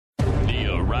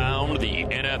Around the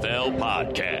NFL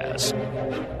podcast.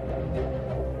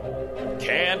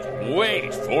 Can't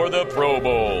wait for the Pro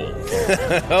Bowl.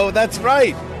 Oh, that's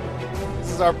right.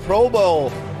 This is our Pro Bowl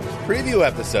preview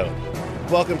episode.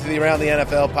 Welcome to the Around the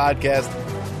NFL podcast.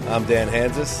 I'm Dan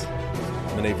Hansis.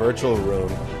 I'm in a virtual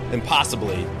room,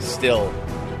 impossibly still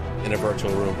in a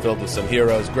virtual room filled with some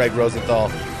heroes. Greg Rosenthal,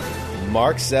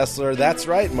 Mark Sessler. That's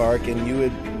right, Mark. And you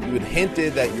had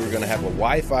hinted that you were going to have a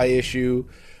Wi-Fi issue.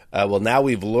 Well, now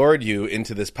we've lured you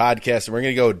into this podcast, and we're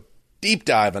going to go deep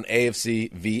dive on AFC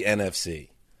v NFC.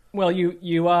 Well,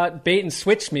 you bait and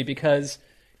switched me because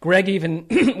Greg even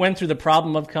went through the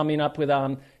problem of coming up with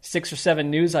 6 or 7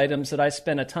 news items that I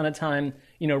spent a ton of time,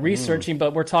 researching.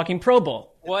 But we're talking Pro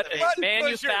Bowl. What a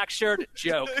manufactured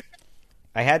joke!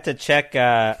 I had to check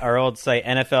our old site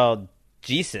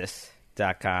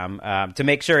NFLJesus.com to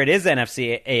make sure it is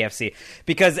NFC AFC,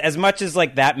 because as much as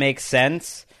that makes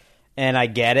sense and I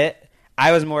get it,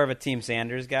 I was more of a Team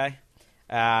Sanders guy.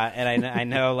 And I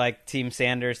know Team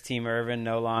Sanders, Team Irvin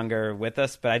no longer with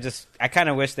us, but I kind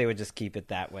of wish they would just keep it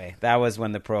that way. That was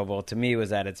when the Pro Bowl to me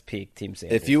was at its peak. Team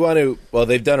Sanders. If you want to, well,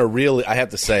 they've done a really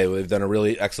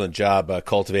excellent job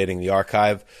cultivating the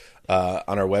archive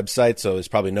on our website. So there's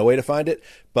probably no way to find it.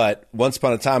 But once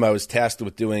upon a time, I was tasked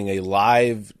with doing a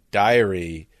live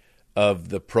diary of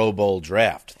the Pro Bowl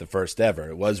draft, the first ever.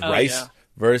 It was Rice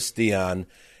versus Dion,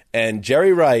 and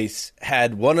Jerry Rice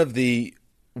had one of the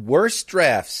worst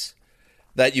drafts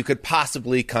that you could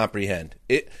possibly comprehend.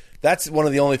 That's one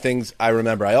of the only things I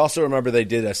remember. I also remember they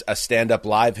did a stand-up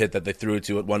live hit that they threw it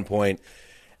to at one point,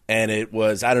 and it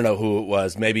was, I don't know who it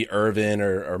was, maybe Irvin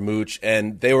or Mooch,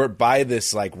 and they were by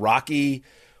this rocky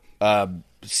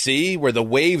sea where the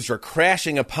waves were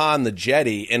crashing upon the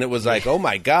jetty, and it was oh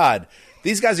my God,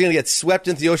 these guys are going to get swept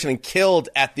into the ocean and killed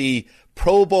at the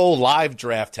Pro Bowl live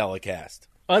draft telecast.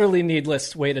 Utterly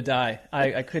needless way to die.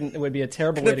 I couldn't. It would be a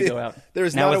terrible way to go out.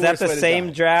 Was that the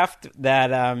same draft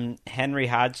that Henry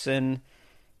Hodgson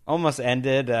almost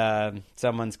ended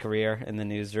someone's career in the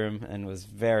newsroom and was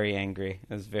very angry?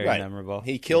 It was very memorable.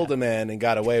 He killed a man and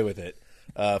got away with it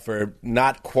for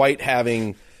not quite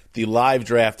having the live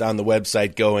draft on the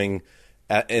website going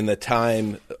in the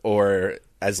time or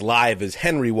as live as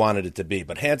Henry wanted it to be.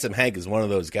 But Handsome Hank is one of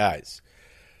those guys.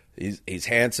 He's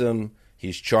handsome.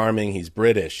 He's charming. He's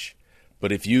British.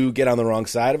 But if you get on the wrong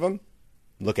side of him,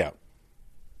 look out.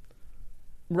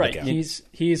 Right. Look out.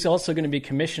 He's also going to be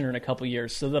commissioner in a couple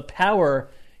years. So the power,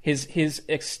 his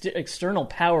external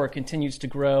power continues to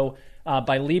grow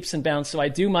by leaps and bounds. So I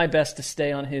do my best to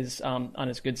stay on his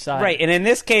good side. Right. And in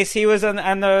this case, he was on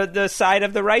the side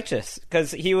of the righteous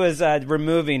because he was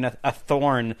removing a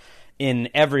thorn in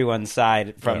everyone's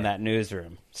side from that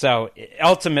newsroom. So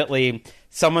ultimately,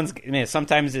 sometimes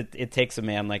it takes a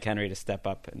man like Henry to step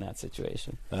up in that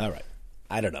situation. All right.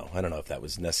 I don't know if that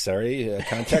was necessary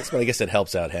context, but I guess it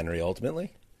helps out Henry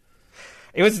ultimately.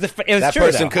 It was that true.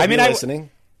 Person could be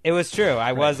listening. It was true.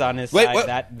 I was on his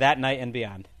side that night and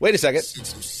beyond. Wait a second.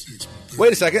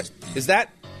 Is that?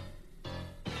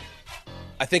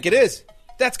 I think it is.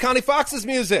 That's Connie Fox's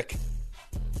music.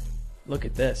 Look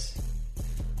at this.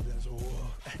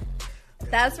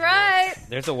 That's right.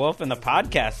 There's a wolf in the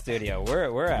podcast studio.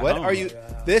 We're at What home. are you?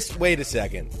 Wait a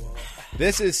second.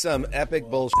 This is some epic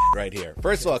bullshit right here.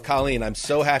 First of all, Colleen, I'm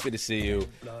so happy to see you.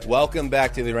 Welcome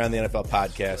back to the Around the NFL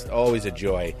podcast. Always a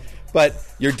joy. But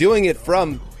you're doing it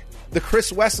from the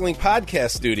Chris Wessling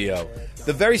podcast studio,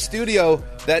 the very studio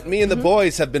that me and the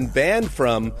boys have been banned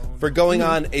from for going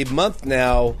on a month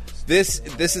now. This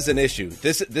is an issue.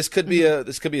 This could be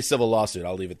a civil lawsuit.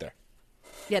 I'll leave it there.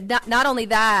 Yeah, not only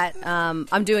that,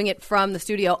 I'm doing it from the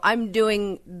studio. I'm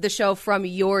doing the show from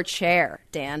your chair,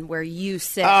 Dan, where you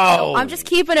sit. Oh. So I'm just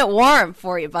keeping it warm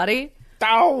for you, buddy.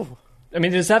 Oh. I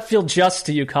mean, does that feel just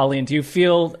to you, Colleen? Do you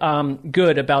feel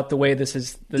good about the way this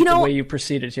is, the way you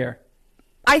proceeded here?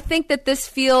 I think that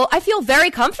I feel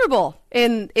very comfortable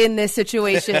in this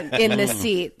situation, in this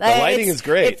seat. The lighting is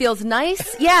great. It feels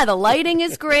nice. Yeah, the lighting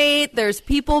is great. There's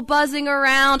people buzzing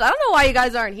around. I don't know why you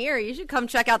guys aren't here. You should come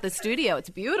check out the studio. It's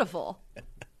beautiful.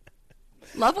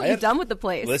 Love what you've done with the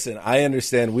place. Listen, I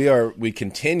understand we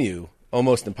continue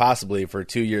almost impossibly for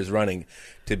 2 years running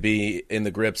to be in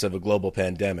the grips of a global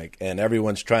pandemic, and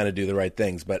everyone's trying to do the right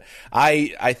things. But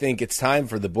I think it's time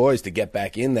for the boys to get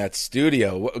back in that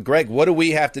studio. Greg, what do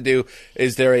we have to do?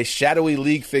 Is there a shadowy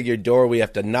league figure door we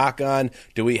have to knock on?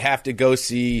 Do we have to go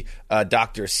see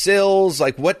Dr. Sills?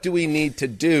 What do we need to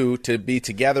do to be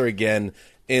together again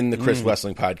in the Chris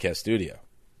Wessling podcast studio?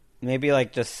 Maybe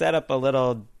just set up a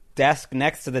little desk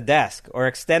next to the desk or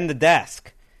extend the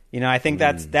desk. I think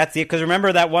that's it. Because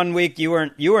remember that one week you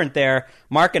weren't there.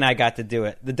 Mark and I got to do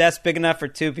it. The desk big enough for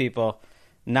 2 people,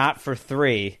 not for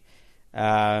 3.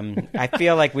 I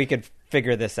feel like we could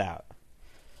figure this out.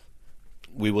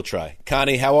 We will try.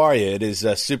 Connie, how are you? It is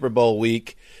Super Bowl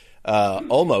week,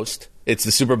 almost. It's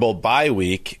the Super Bowl bye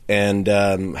week, and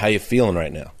how you feeling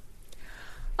right now?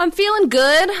 I'm feeling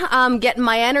good. I'm getting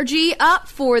my energy up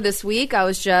for this week. I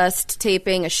was just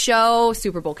taping a show,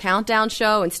 Super Bowl countdown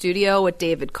show in studio with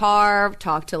David Carr,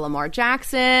 talked to Lamar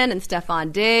Jackson and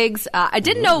Stephon Diggs. I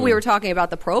didn't know we were talking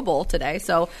about the Pro Bowl today,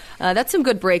 so that's some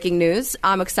good breaking news.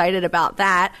 I'm excited about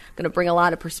that. Going to bring a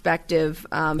lot of perspective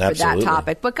for that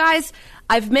topic. But guys,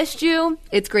 I've missed you.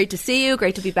 It's great to see you.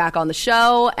 Great to be back on the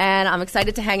show, and I'm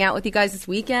excited to hang out with you guys this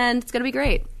weekend. It's going to be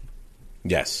great.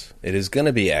 Yes, it is going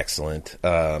to be excellent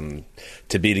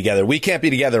to be together. We can't be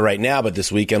together right now, but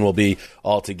this weekend we'll be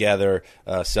all together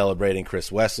celebrating Chris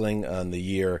Wessling on the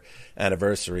year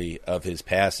anniversary of his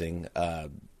passing.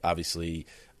 Obviously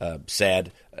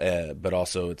sad, but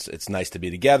also it's nice to be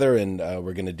together, and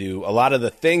we're going to do a lot of the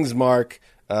things, Mark,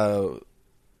 on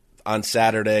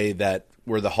Saturday that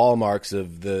were the hallmarks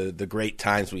of the great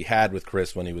times we had with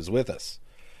Chris when he was with us.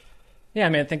 Yeah, I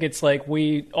mean, I think it's like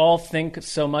we all think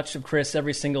so much of Chris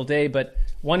every single day, but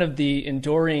one of the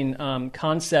enduring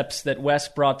concepts that Wes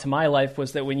brought to my life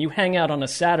was that when you hang out on a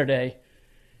Saturday,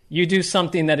 you do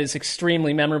something that is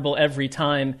extremely memorable every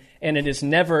time, and it is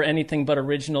never anything but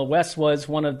original. Wes was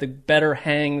one of the better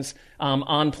hangs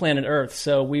on planet Earth,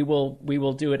 so we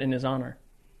will do it in his honor.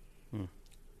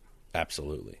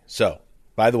 Absolutely. So,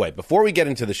 by the way, before we get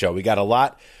into the show, we got a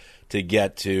lot to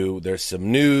get to. There's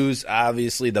some news.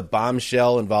 Obviously, the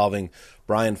bombshell involving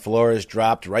Brian Flores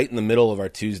dropped right in the middle of our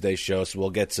Tuesday show, so we'll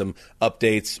get some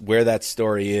updates where that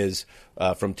story is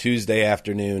from Tuesday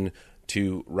afternoon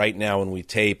to right now when we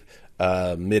tape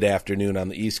mid-afternoon on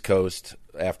the East Coast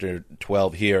after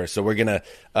 12 here. So we're going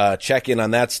to check in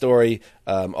on that story.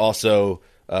 Also,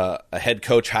 a head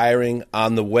coach hiring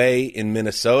on the way in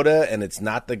Minnesota, and it's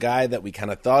not the guy that we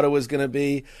kind of thought it was going to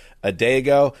be a day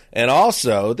ago. And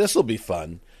also, this will be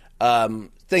fun,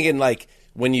 thinking like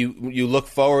when you look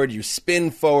forward, you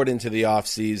spin forward into the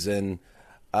offseason.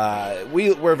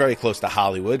 We're very close to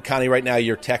Hollywood. Connie, right now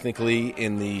you're technically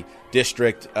in the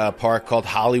district park called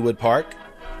Hollywood Park.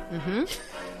 Mm-hmm.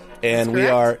 And we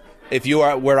are, if you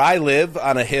are where I live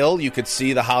on a hill, you could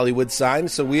see the Hollywood sign.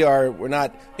 So we're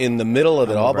not in the middle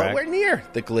of it all, but we're near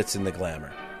the glitz and the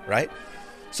glamour, right?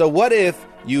 So what if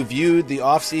you viewed the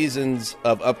off seasons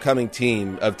of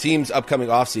teams' upcoming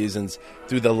off seasons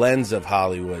through the lens of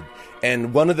Hollywood?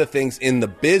 And one of the things in the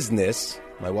business,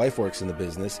 my wife works in the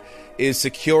business, is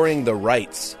securing the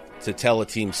rights to tell a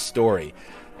team's story.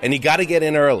 And you got to get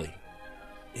in early.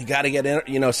 You got to get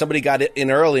in. Somebody got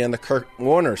in early on the Kurt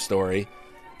Warner story,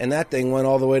 and that thing went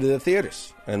all the way to the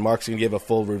theaters. And Mark's going to give a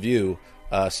full review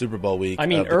Super Bowl week. I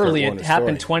mean, early. It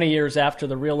happened 20 years after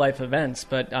the real life events,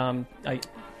 but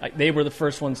they were the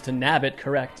first ones to nab it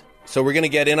correct. So we're going to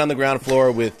get in on the ground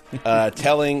floor with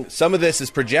telling, some of this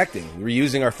is projecting. We're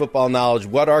using our football knowledge.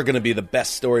 What are going to be the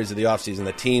best stories of the offseason,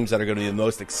 the teams that are going to be the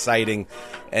most exciting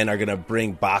and are going to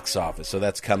bring box office. So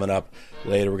that's coming up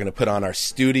later. We're going to put on our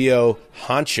studio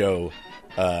honcho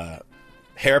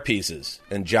hairpieces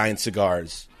and giant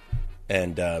cigars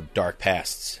and dark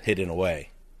pasts hidden away.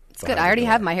 It's good. I already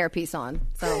have my hairpiece on,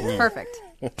 so perfect.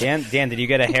 Dan, did you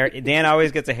get a hair? Dan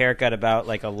always gets a haircut about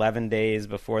like 11 days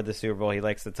before the Super Bowl. He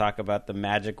likes to talk about the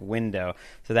magic window.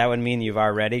 So that would mean you've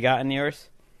already gotten yours?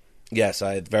 Yes,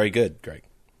 very good, Greg.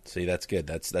 See, that's good.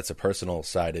 That's a personal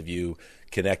side of you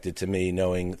connected to me,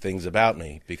 knowing things about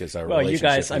me because our relationship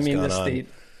has gone on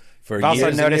for I've years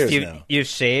also noticed and years now. You've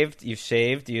shaved,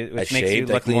 which makes you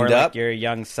look more up like your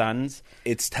young sons.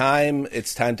 It's time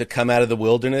to come out of the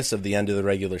wilderness of the end of the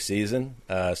regular season.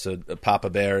 So Papa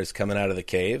Bear is coming out of the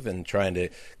cave and trying to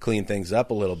clean things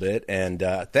up a little bit. And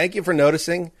thank you for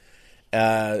noticing.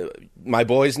 My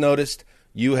boys noticed.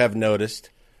 You have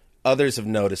noticed. Others have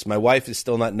noticed. My wife has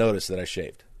still not noticed that I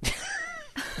shaved.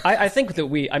 I think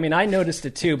that I noticed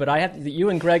it too, but you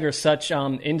and Greg are such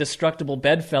indestructible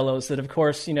bedfellows that, of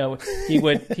course, he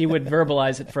would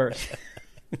verbalize it first.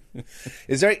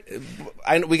 Is there?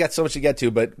 We got so much to get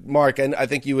to, but Mark, I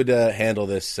think you would handle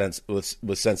this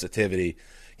with sensitivity.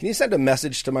 Can you send a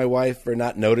message to my wife for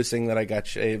not noticing that I got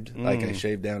shaved, like I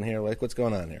shaved down here? Like, what's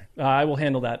going on here? I will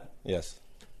handle that. Yes,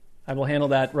 I will handle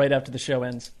that right after the show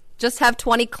ends. Just have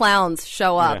 20 clowns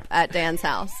show up at Dan's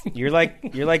house. You're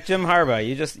like Jim Harbaugh.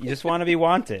 You just want to be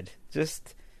wanted.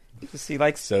 Just he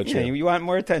likes so true. You want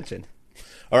more attention.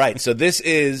 All right, so this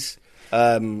is.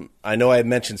 I know I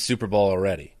mentioned Super Bowl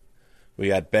already. We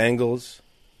got Bengals.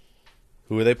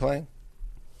 Who are they playing?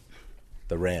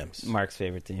 The Rams. Mark's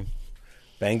favorite team.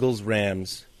 Bengals,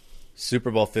 Rams,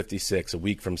 Super Bowl 56, a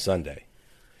week from Sunday.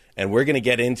 And we're going to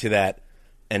get into that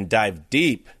and dive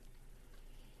deep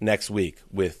next week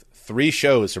with 3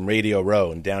 shows from Radio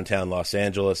Row in downtown Los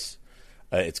Angeles.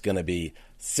 It's going to be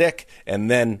sick. And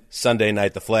then Sunday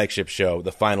night, the flagship show,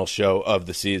 the final show of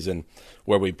the season,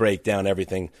 where we break down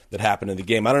everything that happened in the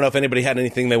game. I don't know if anybody had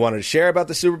anything they wanted to share about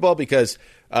the Super Bowl, because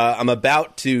I'm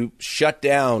about to shut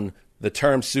down the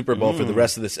term Super Bowl for the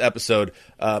rest of this episode.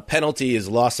 Penalty is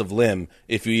loss of limb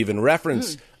if you even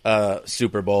reference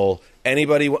Super Bowl.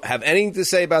 Anybody have anything to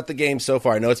say about the game so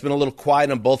far? I know it's been a little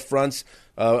quiet on both fronts,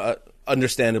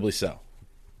 understandably so.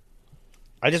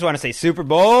 I just want to say Super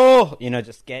Bowl.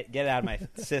 Just get it out of my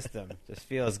system. Just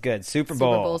feels good. Super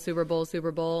Bowl. Super Bowl,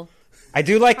 Super Bowl. I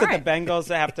do like that the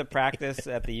Bengals have to practice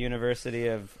at the University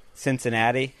of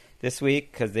Cincinnati this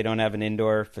week because they don't have an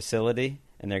indoor facility,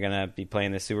 and they're going to be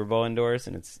playing the Super Bowl indoors,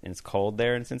 and it's cold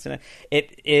there in Cincinnati.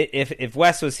 If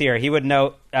Wes was here, he would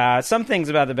know some things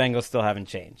about the Bengals still haven't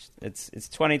changed. It's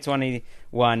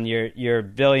 2021, your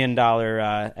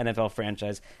billion-dollar NFL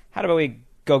franchise. How about we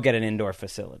go get an indoor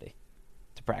facility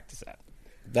to practice at?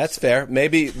 That's fair.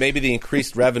 Maybe the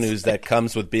increased revenues that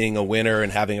comes with being a winner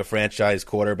and having a franchise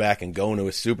quarterback and going to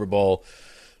a Super Bowl,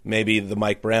 maybe the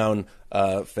Mike Brown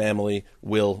family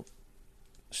will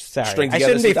string together. I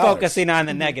shouldn't be dollars. focusing on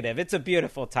the negative. It's a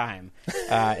beautiful time.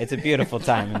 It's a beautiful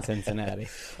time in Cincinnati.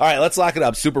 All right, let's lock it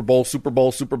up. Super Bowl, Super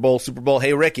Bowl, Super Bowl, Super Bowl.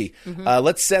 Hey, Ricky,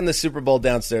 let's send the Super Bowl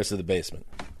downstairs to the basement.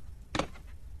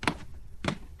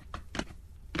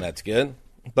 That's good.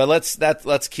 But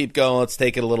let's keep going. Let's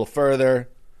take it a little further.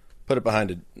 Put it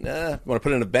behind want to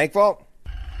put it in a bank vault?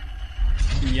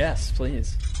 Yes,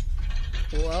 please.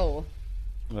 Whoa.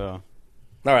 Oh. All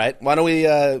right. Why don't we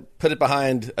put it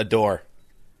behind a door?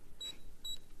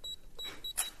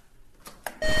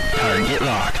 Target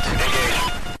locked.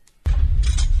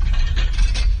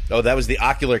 Oh, that was the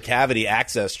ocular cavity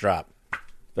access drop.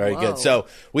 Very good. So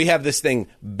we have this thing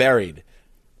buried.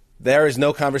 There is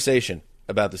no conversation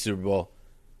about the Super Bowl.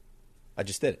 I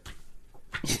just did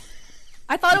it.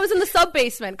 I thought it was in the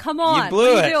sub-basement. Come on. You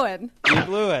blew what it. are you doing? You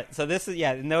blew it. So this is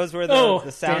and those were the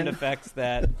sound effects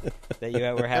that you were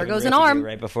having. There goes Ricky an arm. do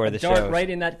right before the Dart show. right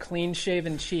in that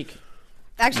clean-shaven cheek.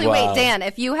 Actually, Wow. wait, Dan,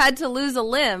 if you had to lose a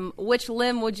limb, which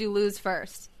limb would you lose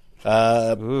first?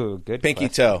 Ooh, good Pinky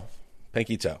question. toe.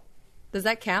 Pinky toe. Does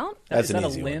that count? That's Is an that a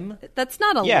easy limb? one. That's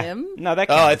not a Yeah. limb. No, that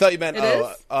Oh, counts. I thought you meant It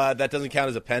is? that doesn't count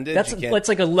as appendage. That's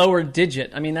like a lower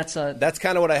digit. I mean, that's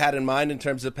kind of what I had in mind in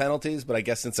terms of penalties, but I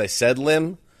guess since I said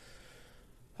limb,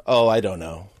 I don't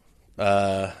know.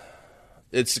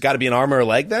 It's got to be an arm or a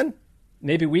leg then?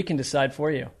 maybe we can decide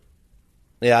for you.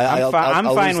 Yeah, I'm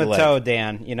I'll fine lose the with leg. toe,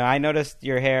 Dan. I noticed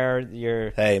your hair.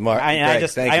 Hey, Mark. Greg,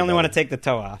 thank I you, only want buddy. to take the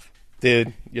toe off.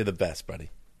 Dude, you're the best,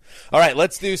 buddy. All right,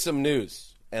 let's do some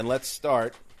news. And let's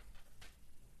start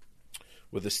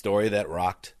with a story that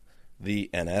rocked the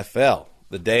NFL.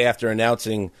 The day after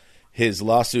announcing his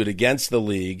lawsuit against the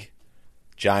league,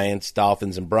 Giants,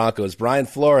 Dolphins, and Broncos, Brian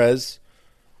Flores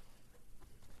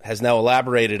has now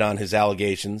elaborated on his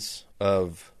allegations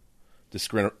of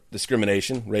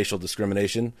discrimination, racial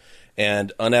discrimination,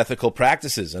 and unethical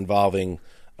practices involving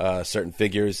certain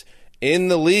figures in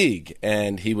the league.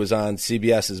 And he was on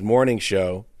CBS's morning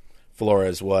show,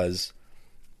 Flores was,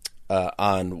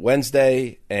 on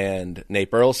Wednesday, and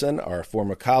Nate Burleson, our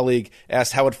former colleague,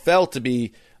 asked how it felt to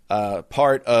be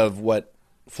part of what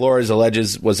Flores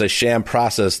alleges was a sham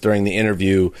process during the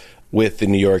interview with the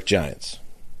New York Giants.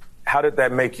 How did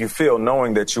that make you feel,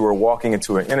 knowing that you were walking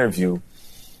into an interview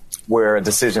where a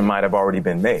decision might have already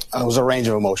been made? It was a range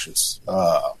of emotions,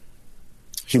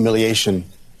 humiliation,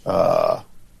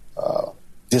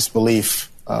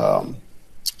 disbelief,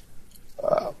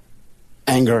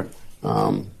 anger.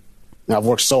 I've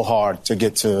worked so hard to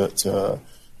get to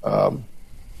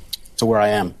where I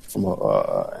am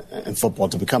in football,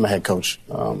 to become a head coach.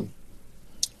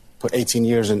 Put 18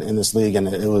 years in this league, and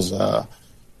it was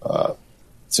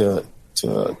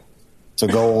to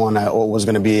go on what was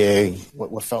going to be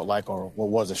what felt like, or what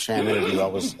was a sham interview. I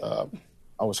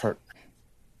was hurt.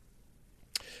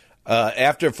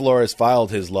 After Flores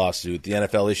filed his lawsuit, the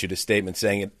NFL issued a statement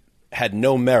saying it had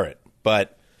no merit,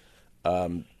 but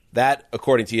that,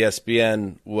 according to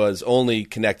ESPN, was only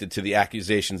connected to the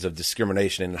accusations of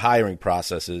discrimination in hiring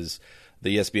processes.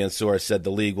 The ESPN source said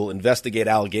the league will investigate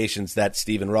allegations that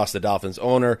Stephen Ross, the Dolphins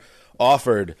owner,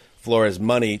 offered Flores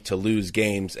money to lose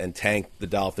games and tank the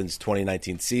Dolphins'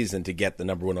 2019 season to get the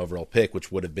number one overall pick,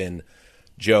 which would have been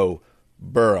Joe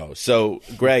Burrow. So,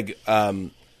 Greg,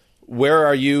 where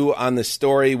are you on the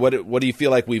story? What do you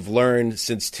feel like we've learned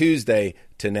since Tuesday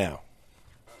to now?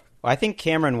 Well, I think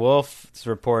Cameron Wolf's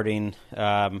reporting,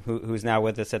 who's now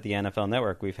with us at the NFL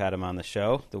Network. We've had him on the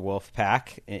show, the Wolf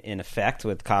Pack, in effect,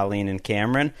 with Colleen and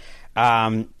Cameron.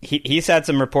 He's had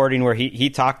some reporting where he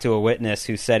talked to a witness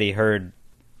who said he heard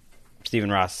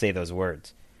Stephen Ross say those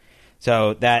words.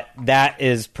 So that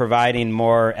is providing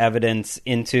more evidence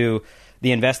into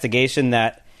the investigation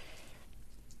that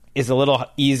is a little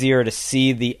easier to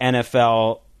see the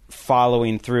NFL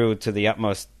following through to the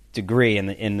utmost degree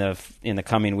in the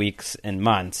coming weeks and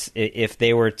months if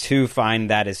they were to find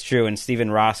that is true. And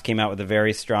Stephen Ross came out with a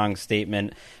very strong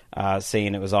statement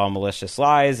saying it was all malicious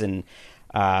lies, and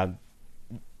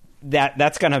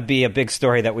that's going to be a big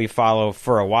story that we follow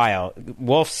for a while.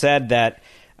 Wolf said that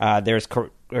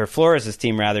Flores'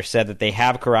 team rather said that they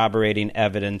have corroborating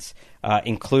evidence,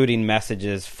 including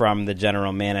messages from the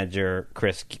general manager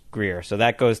Chris Grier. So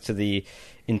that goes to the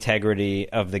integrity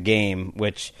of the game,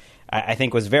 which I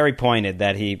think was very pointed,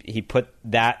 that he put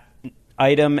that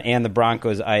item and the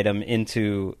Broncos item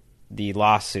into the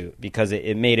lawsuit because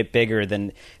it made it bigger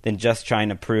than just trying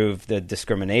to prove the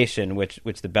discrimination, which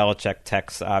the Belichick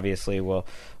text obviously will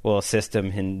assist him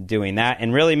in doing that,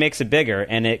 and really makes it bigger.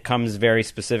 And it comes very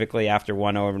specifically after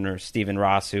one owner, Stephen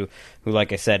Ross, who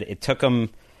like I said, it took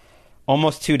him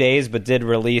almost 2 days, but did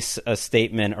release a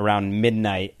statement around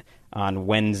midnight on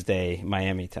Wednesday,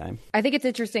 Miami time. I think it's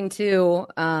interesting, too,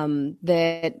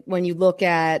 that when you look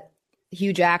at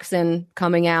Hugh Jackson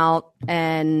coming out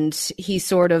and he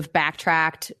sort of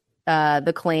backtracked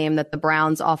the claim that the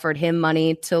Browns offered him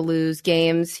money to lose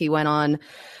games. He went on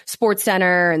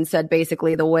SportsCenter and said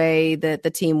basically the way that the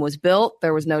team was built,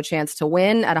 there was no chance to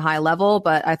win at a high level.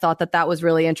 But I thought that was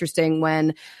really interesting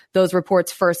when those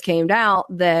reports first came out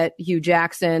that Hugh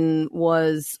Jackson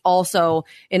was also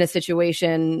in a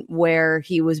situation where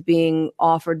he was being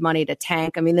offered money to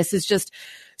tank. I mean, this is just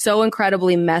so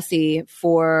incredibly messy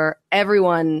for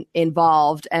everyone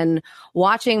involved. And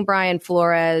watching Brian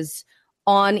Flores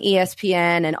on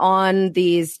ESPN and on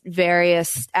these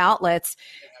various outlets,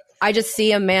 I just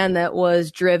see a man that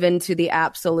was driven to the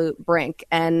absolute brink.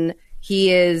 And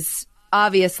he is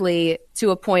obviously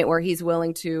to a point where he's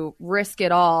willing to risk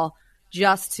it all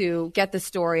just to get the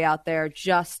story out there,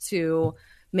 just to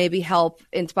maybe help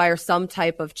inspire some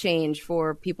type of change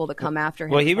for people to come after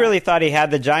him. Well, he really thought he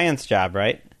had the Giants job,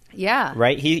 right? Yeah.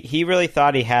 Right? He really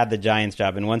thought he had the Giants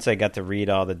job, and once I got to read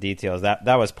all the details, that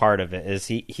was part of it, is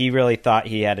he really thought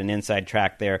he had an inside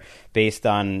track there based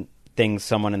on things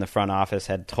someone in the front office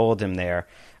had told him there,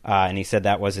 and he said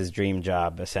that was his dream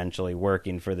job, essentially,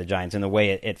 working for the Giants, and the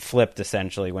way it flipped,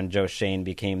 essentially, when Joe Schoen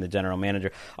became the general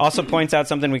manager. Also points out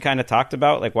something we kind of talked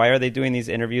about, like why are they doing these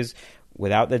interviews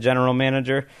without the general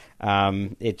manager?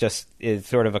 It just is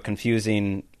sort of a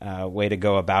confusing way to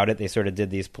go about it. They sort of did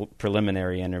these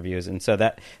preliminary interviews, and so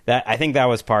that I think that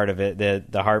was part of it,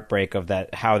 the heartbreak of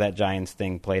that, how that Giants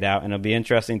thing played out. And it'll be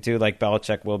interesting too. Like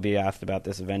Belichick will be asked about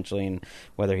this eventually, and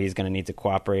whether he's going to need to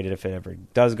cooperate if it ever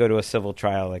does go to a civil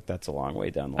trial. Like that's a long way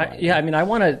down the line. I mean, I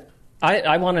want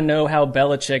to know how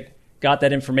Belichick got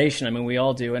that information. I mean, we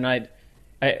all do, and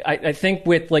I think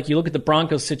with, like, you look at the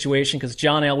Broncos situation, because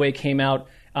John Elway came out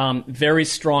very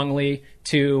strongly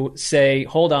to say,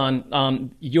 hold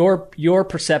on, your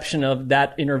perception of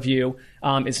that interview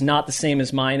is not the same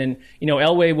as mine. And,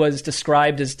 Elway was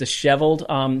described as disheveled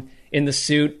in the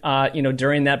suit,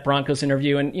 during that Broncos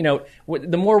interview. And,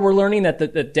 the more we're learning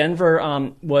that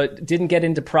Denver didn't get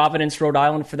into Providence, Rhode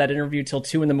Island for that interview till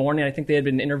 2 a.m. I think they had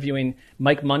been interviewing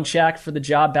Mike Munchak for the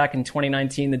job back in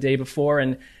 2019, the day before.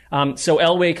 And so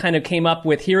Elway kind of came up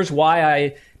with, here's why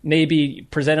I maybe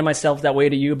presented myself that way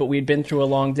to you, but we'd been through a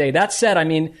long day. That said, I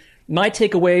mean, my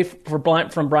takeaway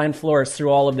from Brian Flores through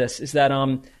all of this is that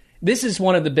this is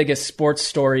one of the biggest sports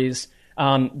stories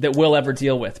that we'll ever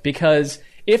deal with, because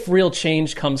if real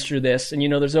change comes through this, and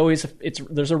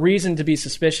there's a reason to be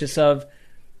suspicious of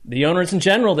the owners in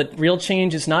general, that real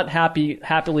change is not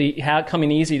happily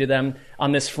coming easy to them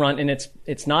on this front, and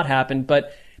it's not happened.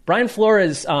 But Brian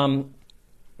Flores,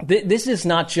 this is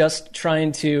not just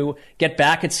trying to get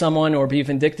back at someone or be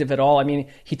vindictive at all. I mean,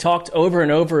 he talked over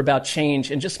and over about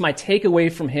change, and just my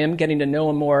takeaway from him, getting to know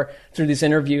him more through these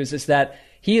interviews, is that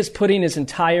he is putting his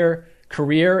entire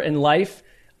career and life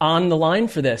on the line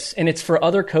for this, and it's for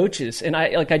other coaches. And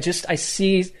I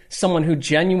see someone who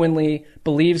genuinely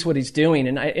believes what he's doing,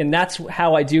 and that's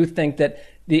how I do think that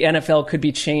the NFL could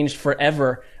be changed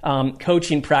forever,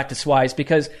 coaching practice-wise,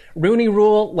 because Rooney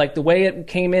Rule, like the way it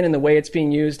came in and the way it's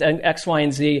being used, and X, Y,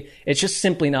 and Z, it's just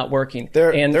simply not working.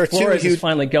 And Flores is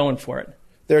finally going for it.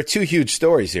 There are two huge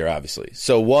stories here, obviously.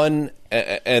 So one,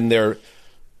 and they're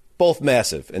both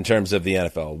massive in terms of the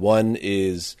NFL. One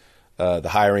is the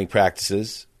hiring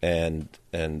practices and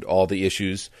all the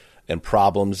issues and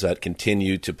problems that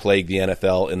continue to plague the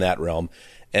NFL in that realm.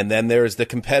 And then there's the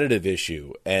competitive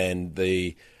issue and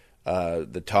the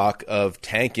talk of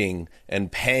tanking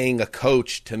and paying a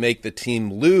coach to make the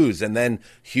team lose. And then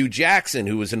Hugh Jackson,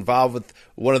 who was involved with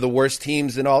one of the worst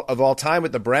teams of all time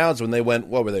with the Browns when they went,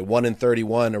 what were they,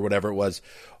 1-31 or whatever it was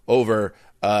over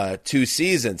 2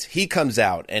 seasons. He comes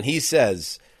out and he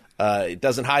says, it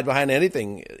doesn't hide behind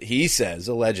anything. He says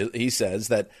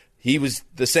that he was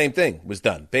the same thing was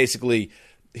done. Basically,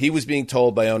 he was being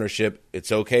told by ownership,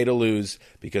 it's okay to lose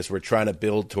because we're trying to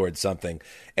build towards something.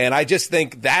 And I just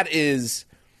think that is,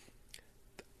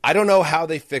 I don't know how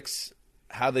they fix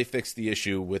the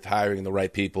issue with hiring the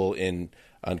right people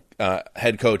on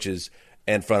head coaches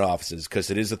and front offices, because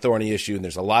it is a thorny issue and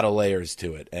there's a lot of layers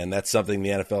to it. And that's something the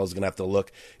NFL is going to have to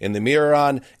look in the mirror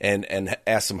on and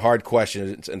ask some hard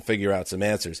questions and figure out some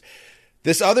answers.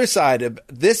 This other side,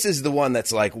 this is the one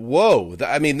that's like, whoa.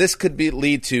 I mean, this could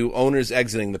lead to owners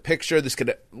exiting the picture. This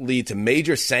could lead to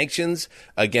major sanctions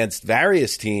against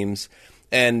various teams.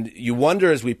 And you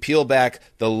wonder, as we peel back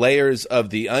the layers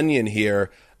of the onion here,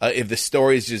 if the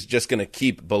story is just going to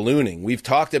keep ballooning. We've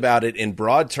talked about it in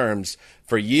broad terms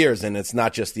for years, and it's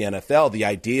not just the NFL. The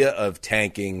idea of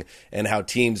tanking and how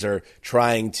teams are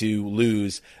trying to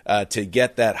lose to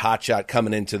get that hot shot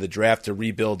coming into the draft to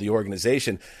rebuild the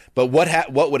organization. But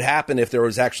what would happen if there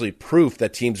was actually proof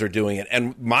that teams are doing it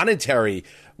and monetary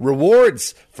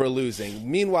rewards for losing?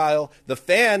 Meanwhile, the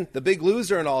fan, the big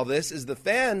loser in all this is the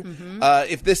fan. Mm-hmm.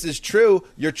 If this is true,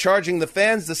 you're charging the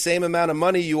fans the same amount of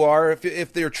money you are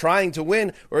if they're trying to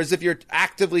win, or as if you're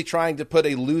actively trying to put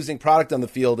a losing product on the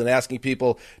field and asking people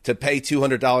to pay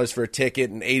 $200 for a ticket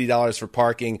and $80 for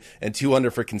parking and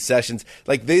 $200 for concessions.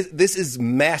 Like this is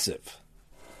massive.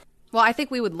 Well, I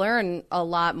think we would learn a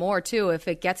lot more, too, if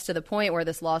it gets to the point where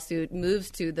this lawsuit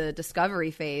moves to the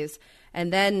discovery phase.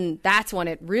 And then that's when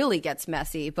it really gets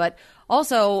messy. But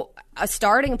also a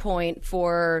starting point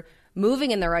for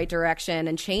moving in the right direction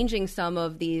and changing some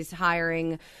of these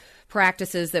hiring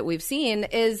practices that we've seen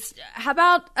is, how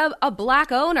about a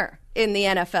black owner in the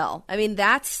NFL? I mean,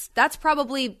 that's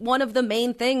probably one of the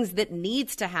main things that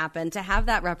needs to happen to have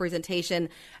that representation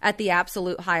at the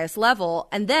absolute highest level.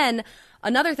 And then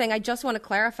another thing I just want to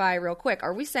clarify real quick.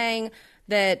 Are we saying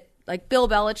that, like, Bill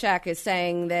Belichick is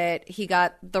saying that he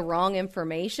got the wrong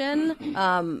information?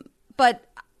 But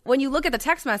when you look at the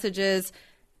text messages,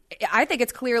 I think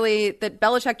it's clearly that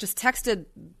Belichick just texted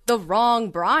the wrong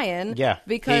Brian. Yeah.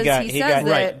 Because he says that.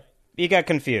 Right. He got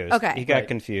confused. Okay. He got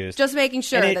confused. Just making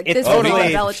sure that this was on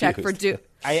Belichick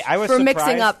for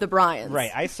mixing up the Bryans.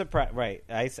 Right.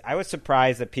 I was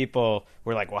surprised that people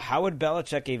were like, well, how would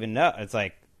Belichick even know? It's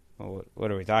like, well, what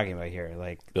are we talking about here?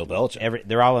 Like, Bill Belichick.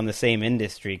 They're all in the same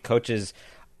industry. Coaches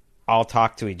all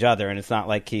talk to each other, and it's not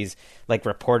like he's like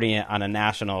reporting it on a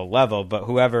national level, but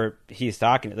whoever he's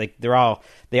talking to, like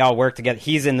they all work together.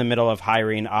 He's in the middle of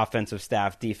hiring offensive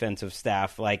staff, defensive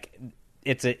staff. Like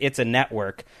it's a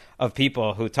network of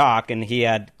people who talk, and he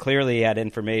clearly had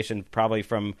information probably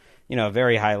from, a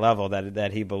very high level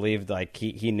that he believed, like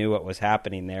he knew what was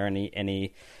happening there, and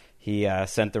he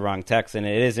sent the wrong text. And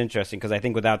it is interesting because I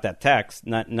think without that text,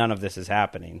 none of this is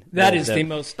happening. That's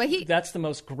the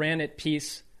most granite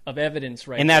piece of evidence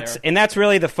right there. And that's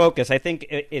really the focus. I think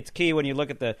it's key when you look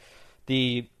at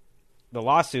the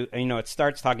lawsuit. It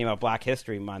starts talking about Black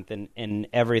History Month and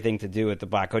everything to do with the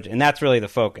black coach. And that's really the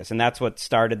focus. And that's what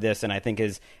started this. And I think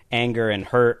his anger and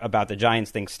hurt about the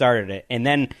Giants thing started it. And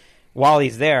then while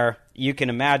he's there, you can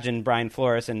imagine Brian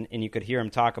Flores, and you could hear him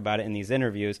talk about it in these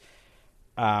interviews,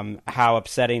 how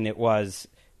upsetting it was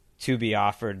to be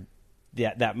offered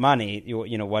that money,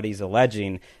 what he's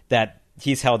alleging, that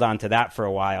he's held on to that for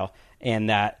a while, and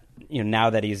that now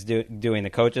that he's doing the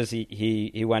coaches,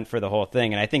 he went for the whole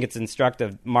thing. And I think it's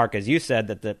instructive, Mark, as you said,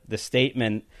 that the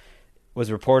statement was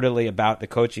reportedly about the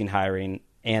coaching hiring,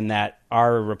 and that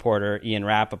our reporter Ian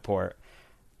Rappaport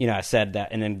said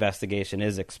that an investigation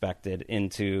is expected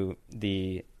into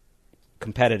the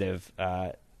competitive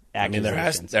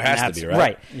accusations. There has to be, right?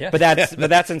 Right. Yeah. But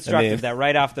that's instructive that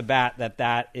right off the bat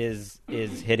that is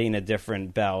hitting a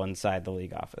different bell inside the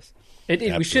league office.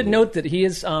 We should note that he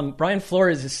is Brian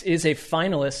Flores is a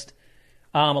finalist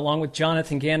along with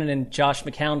Jonathan Gannon and Josh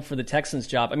McCown for the Texans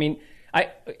job. I mean,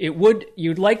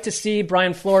 you'd like to see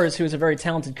Brian Flores, who is a very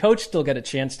talented coach, still get a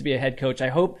chance to be a head coach. I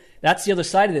hope that's the other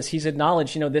side of this. He's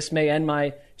acknowledged, this may end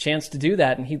my chance to do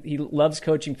that, and he loves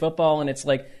coaching football, and it's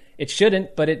like, it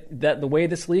shouldn't, but the way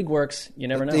this league works, you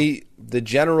never know. The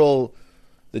general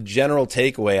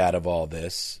takeaway out of all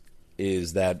this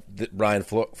is that Brian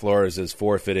Flores is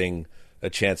forfeiting a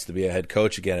chance to be a head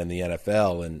coach again in the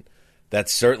NFL, and that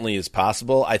certainly is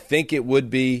possible. I think it would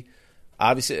be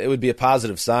a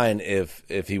positive sign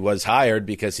if he was hired,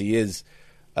 because he is,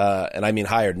 and I mean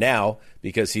hired now,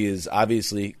 because he is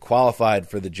obviously qualified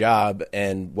for the job,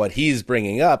 and what he's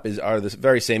bringing up are the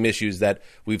very same issues that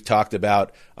we've talked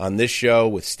about on this show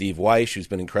with Steve Weish, who's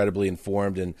been incredibly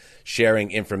informed and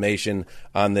sharing information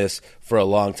on this for a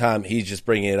long time. He's just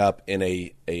bringing it up in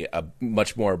a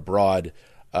much more broad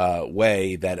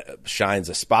way that shines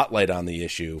a spotlight on the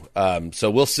issue.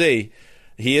 So we'll see.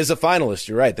 He is a finalist.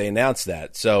 You're right. They announced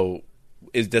that. So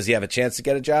does he have a chance to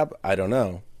get a job? I don't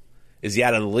know. Is he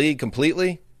out of the league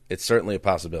completely? It's certainly a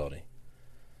possibility.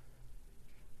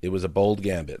 It was a bold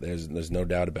gambit. There's no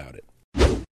doubt about it.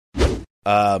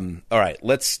 All right,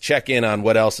 let's check in on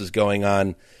what else is going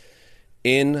on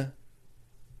in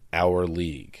our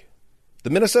league. The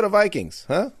Minnesota Vikings,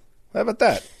 huh? How about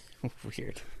that?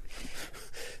 Weird.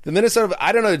 The Minnesota,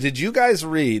 I don't know, did you guys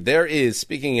read? There is,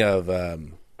 speaking of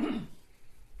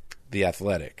The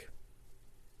Athletic.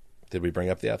 Did we bring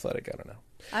up The Athletic? I don't know.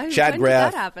 Chad Graff.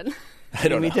 When did that happen? I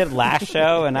don't know. We did last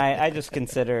show, and I just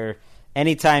consider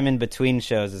any time in between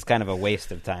shows is kind of a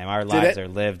waste of time. Our lives are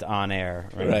lived on air.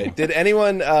 Right. Did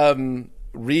anyone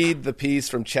read the piece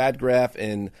from Chad Graff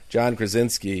and John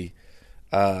Krasinski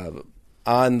on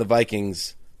the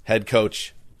Vikings head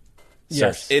coach?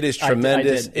 Yes, it is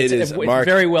tremendous. It is Mark,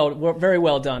 very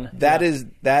well done.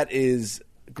 That is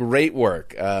great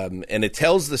work, and it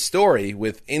tells the story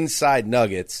with inside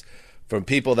nuggets from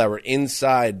people that were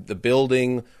inside the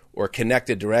building or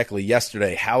connected directly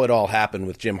yesterday, how it all happened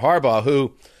with Jim Harbaugh,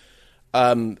 who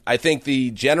I think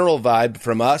the general vibe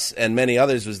from us and many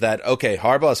others was that, okay,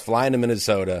 Harbaugh's flying to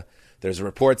Minnesota. There's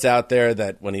reports out there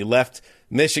that when he left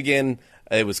Michigan,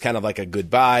 it was kind of like a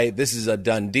goodbye. This is a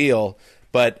done deal.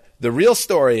 But the real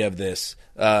story of this,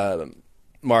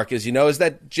 Mark, as you know, is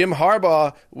that Jim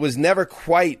Harbaugh was never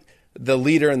quite the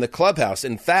leader in the clubhouse.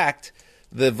 In fact,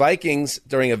 the Vikings,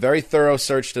 during a very thorough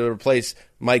search to replace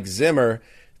Mike Zimmer,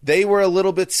 they were a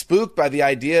little bit spooked by the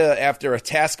idea after a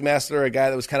taskmaster, a guy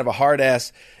that was kind of a hard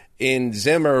ass in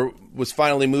Zimmer, was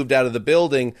finally moved out of the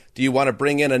building. Do you want to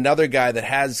bring in another guy that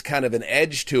has kind of an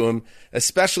edge to him,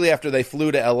 especially after they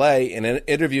flew to L.A. and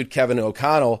interviewed Kevin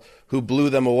O'Connell, who blew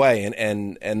them away?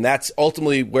 And that's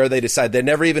ultimately where they decided. They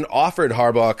never even offered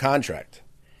Harbaugh a contract.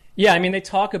 Yeah, I mean, they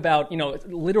talk about,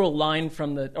 literal line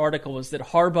from the article was that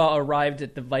Harbaugh arrived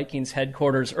at the Vikings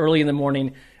headquarters early in the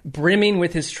morning, brimming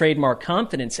with his trademark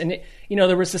confidence. And,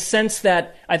 there was a sense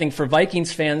that, I think for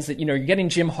Vikings fans, that, you're getting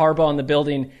Jim Harbaugh in the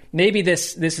building. Maybe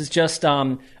this is just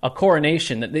a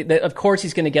coronation. That of course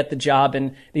he's going to get the job,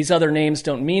 and these other names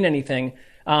don't mean anything.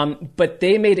 But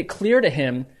they made it clear to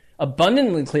him,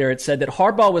 abundantly clear, it said that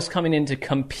Harbaugh was coming in to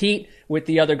compete with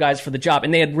the other guys for the job.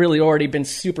 And they had really already been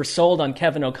super sold on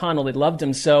Kevin O'Connell. They loved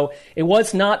him. So it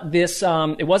was not this,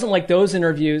 it wasn't like those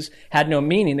interviews had no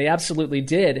meaning. They absolutely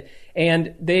did.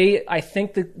 And I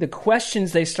think the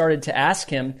questions they started to ask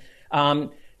him,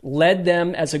 led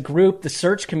them as a group, the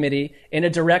search committee, in a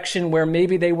direction where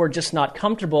maybe they were just not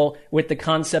comfortable with the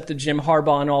concept of Jim Harbaugh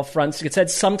on all fronts. It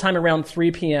said sometime around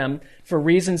 3 p.m., for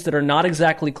reasons that are not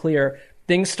exactly clear,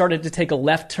 things started to take a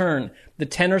left turn. The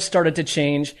tenor started to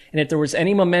change, and if there was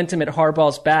any momentum at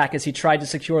Harbaugh's back as he tried to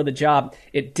secure the job,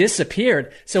 it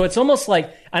disappeared. So it's almost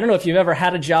like, I don't know if you've ever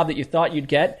had a job that you thought you'd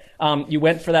get. You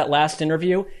went for that last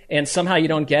interview, and somehow you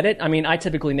don't get it. I mean, I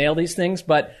typically nail these things,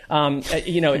 but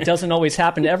it doesn't always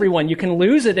happen to everyone. You can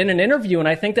lose it in an interview, and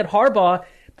I think that Harbaugh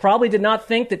probably did not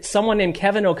think that someone named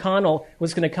Kevin O'Connell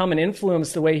was going to come and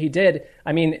influence the way he did.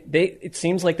 I mean, it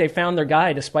seems like they found their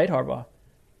guy despite Harbaugh.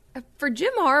 For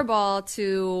Jim Harbaugh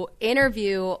to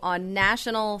interview on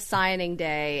National Signing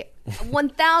Day,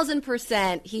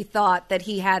 1,000% he thought that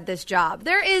he had this job.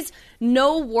 There is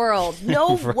no world,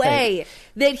 no right. way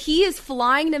that he is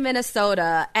flying to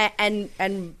Minnesota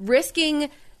and risking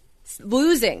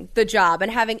losing the job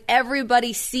and having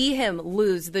everybody see him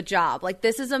lose the job. Like,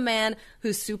 this is a man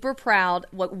who's super proud.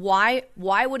 Why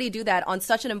would he do that on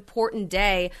such an important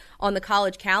day on the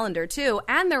college calendar too?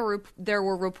 And there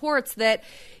were reports that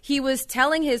he was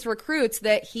telling his recruits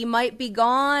that he might be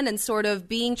gone and sort of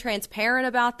being transparent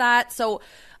about that. So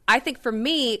I think for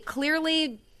me,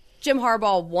 clearly Jim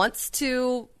Harbaugh wants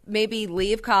to maybe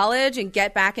leave college and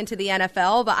get back into the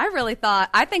NFL, but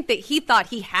I think that he thought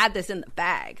he had this in the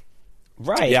bag.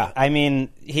 Right. Yeah. I mean,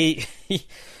 he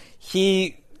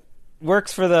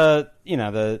works for the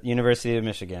University of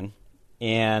Michigan,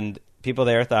 and people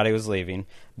there thought he was leaving.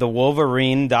 The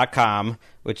Wolverine.com,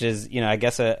 which is, I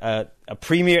guess the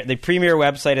premier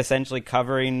website essentially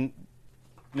covering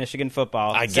Michigan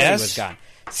football. I said guess he was gone.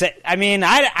 I mean,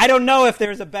 I don't know if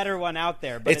there's a better one out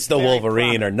there, but it's the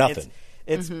Wolverine prominent. or nothing.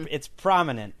 It's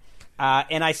prominent.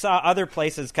 And I saw other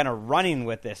places kind of running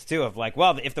with this, too, of like,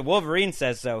 well, if the Wolverine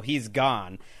says so, he's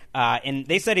gone. And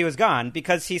they said he was gone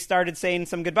because he started saying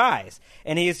some goodbyes.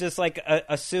 And he's just like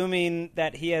assuming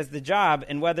that he has the job.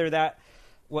 And whether that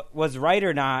was right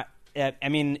or not, I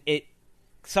mean,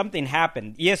 something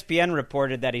happened. ESPN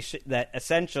reported that that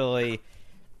essentially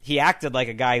he acted like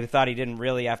a guy who thought he didn't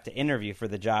really have to interview for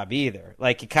the job either.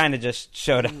 Like he kind of just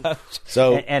showed up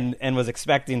and was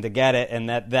expecting to get it, and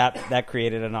that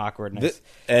created an awkwardness.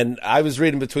 And I was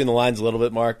reading between the lines a little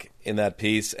bit, Mark, in that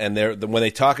piece, and when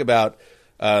they talk about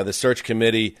the search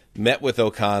committee met with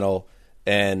O'Connell,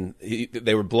 and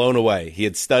they were blown away. He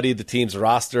had studied the team's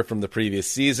roster from the previous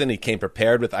season. He came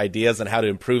prepared with ideas on how to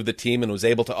improve the team and was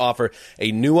able to offer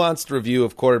a nuanced review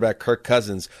of quarterback Kirk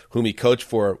Cousins, whom he coached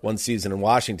for one season in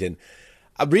Washington.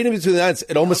 I'm reading between the lines.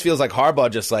 It almost feels like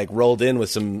Harbaugh just like rolled in with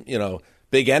some,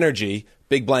 big energy,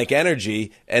 big blank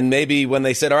energy. And maybe when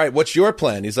they said, all right, what's your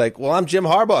plan? He's like, well, I'm Jim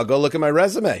Harbaugh. Go look at my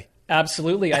resume.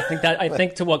 Absolutely. I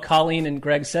think to what Colleen and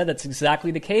Greg said, that's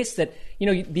exactly the case. That,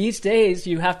 these days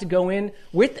you have to go in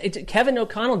with it. Kevin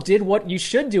O'Connell did what you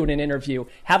should do in an interview.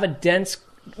 Have a dense,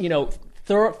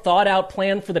 thought out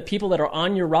plan for the people that are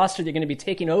on your roster that you're going to be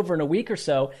taking over in a week or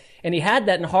so. And he had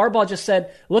that, and Harbaugh just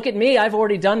said, look at me, I've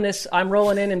already done this. I'm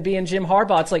rolling in and being Jim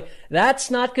Harbaugh. It's like,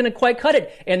 that's not going to quite cut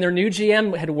it. And their new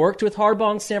GM had worked with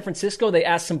Harbaugh in San Francisco. They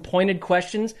asked some pointed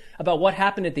questions about what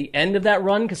happened at the end of that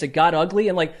run because it got ugly,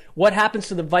 and like what happens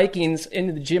to the Vikings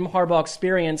in the Jim Harbaugh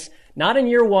experience, not in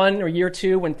year one or year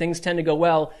two when things tend to go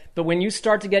well, but when you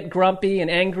start to get grumpy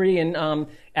and angry and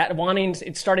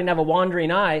it's starting to have a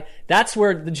wandering eye, that's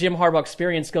where the Jim Harbaugh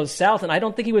experience goes south. And I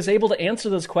don't think he was able to answer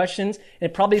those questions.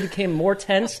 It probably became more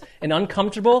tense and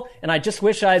uncomfortable. And I just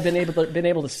wish I had been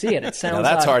able to see it. It sounds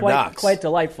that's Hard Knocks. Quite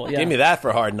delightful. Yeah. Give me that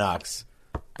for Hard Knocks.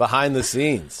 Behind the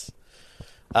scenes.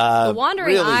 The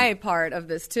wandering eye part of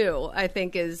this, too, I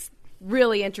think is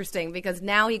really interesting because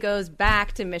now he goes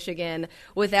back to Michigan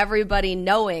with everybody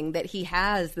knowing that he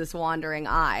has this wandering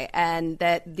eye and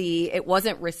that it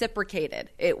wasn't reciprocated.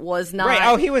 It was not right.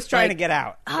 Oh, he was trying to get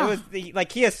out. It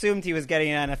was he assumed he was getting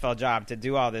an NFL job to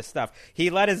do all this stuff. He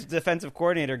let his defensive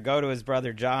coordinator go to his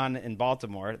brother John in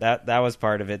Baltimore. That was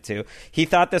part of it too. He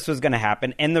thought this was going to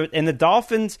happen, and the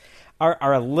Dolphins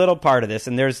are a little part of this.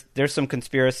 And there's some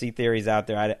conspiracy theories out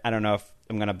there. I don't know if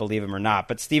I'm going to believe him or not,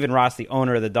 but Stephen Ross, the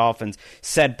owner of the Dolphins,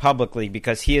 said publicly,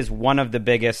 because he is one of the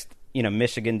biggest,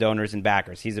 Michigan donors and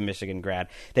backers, he's a Michigan grad,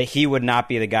 that he would not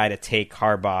be the guy to take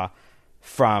Harbaugh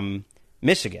from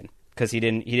Michigan because he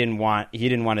didn't want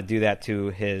to do that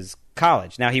to his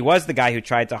college. Now, he was the guy who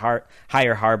tried to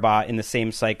hire Harbaugh in the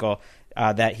same cycle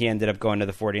that he ended up going to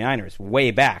the 49ers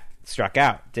way back, struck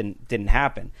out, didn't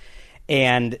happen.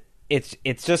 And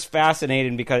it's just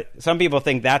fascinating because some people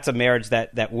think that's a marriage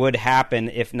that would happen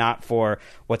if not for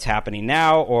what's happening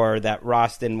now, or that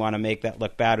Ross didn't want to make that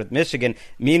look bad with Michigan.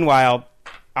 Meanwhile,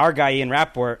 our guy Ian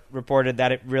Rappaport reported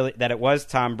that it was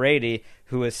Tom Brady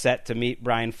who was set to meet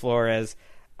Brian Flores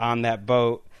on that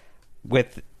boat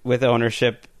with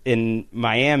ownership in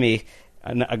Miami.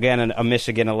 And again, a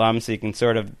Michigan alum, so you can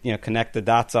sort of connect the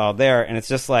dots all there, and it's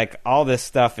just like all this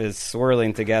stuff is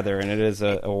swirling together, and it is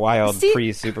a wild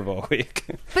pre-Super Bowl week.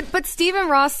 But Stephen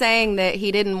Ross saying that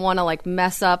he didn't want to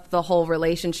mess up the whole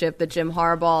relationship that Jim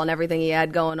Harbaugh and everything he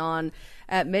had going on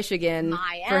at Michigan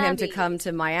for him to come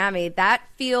to Miami, that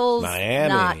feels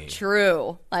not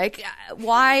true.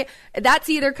 Why? That's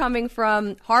either coming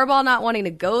from Harbaugh not wanting to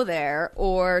go there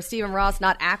or Stephen Ross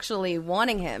not actually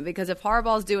wanting him. Because if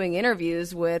Harbaugh's doing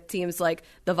interviews with teams like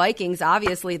the Vikings,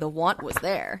 obviously the want was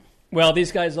there. Well,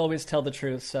 these guys always tell the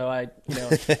truth, so I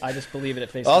just believe it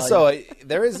at face value. Also,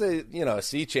 there is a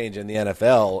sea change in the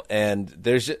NFL, and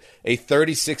there's a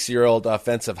 36-year-old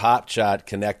offensive hotshot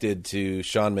connected to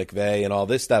Sean McVay and all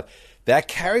this stuff. That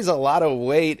carries a lot of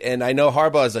weight, and I know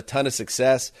Harbaugh has a ton of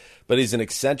success, but he's an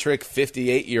eccentric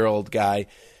 58-year-old guy.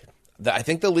 I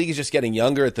think the league is just getting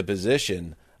younger at the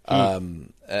position.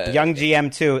 Young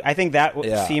GM, too. I think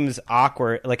that seems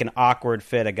awkward, like an awkward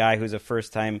fit, a guy who's a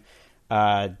first-time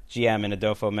GM in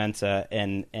Adolfo Mensa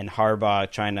and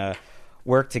Harbaugh trying to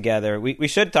work together. We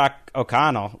should talk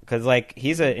O'Connell because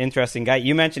he's an interesting guy.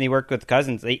 You mentioned he worked with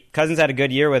Cousins. Cousins had a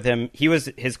good year with him. He was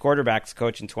his quarterback's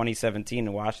coach in 2017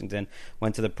 in Washington.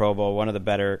 Went to the Pro Bowl, one of the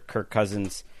better Kirk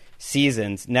Cousins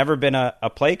seasons. Never been a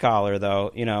play caller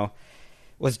though.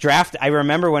 Was drafted. I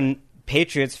remember when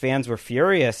Patriots fans were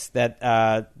furious that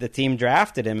the team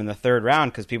drafted him in the third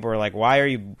round because people were like, why are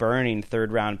you burning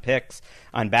third-round picks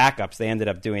on backups? They ended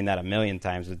up doing that a million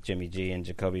times with Jimmy G and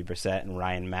Jacoby Brissett and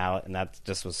Ryan Mallett, and that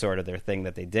just was sort of their thing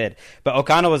that they did. But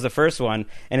O'Connell was the first one,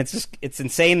 and it's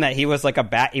insane that he was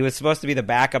he was supposed to be the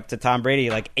backup to Tom Brady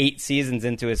like 8 seasons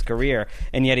into his career,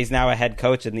 and yet he's now a head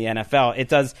coach in the NFL. It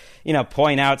does,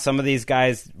 point out some of these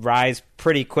guys rise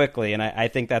pretty quickly, and I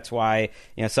think that's why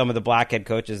some of the black head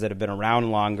coaches that have been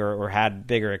around longer or had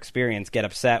bigger experience get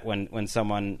upset when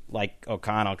someone like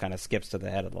O'Connell kind of skips to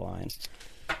the head of the line.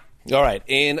 All right.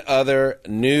 In other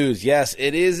news, yes,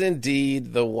 it is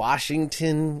indeed the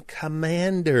Washington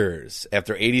Commanders.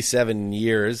 After 87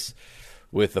 years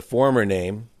with the former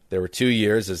name, there were 2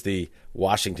 years as the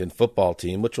Washington football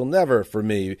team, which will never, for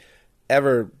me,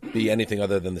 ever be anything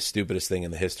other than the stupidest thing in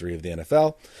the history of the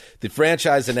NFL. The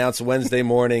franchise announced Wednesday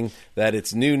morning that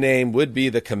its new name would be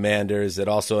the Commanders. It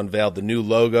also unveiled the new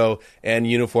logo and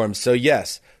uniforms. So,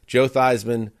 yes, Joe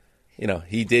Theismann,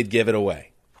 he did give it away.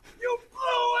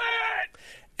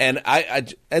 And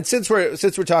and since we're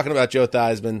talking about Joe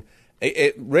Theismann,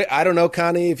 I don't know,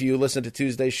 Connie, if you listened to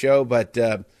Tuesday's show, but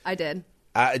I did.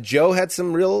 Joe had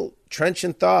some real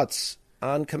trenchant thoughts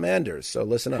on Commanders. So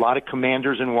listen up. A lot of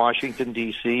commanders in Washington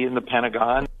D.C. in the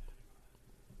Pentagon.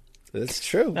 That's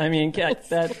true. I mean,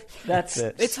 that's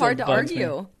it's hard to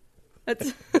argue.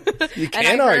 You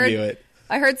can't argue it.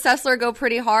 I heard Sessler go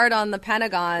pretty hard on the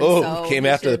Pentagon. Oh, came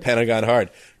after the Pentagon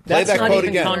hard. Play That's that not quote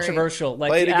even again. controversial.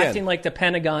 Like acting like the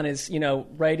Pentagon is,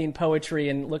 writing poetry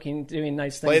and doing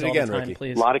nice things Play it again, all the time, Ricky.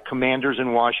 please. A lot of commanders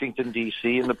in Washington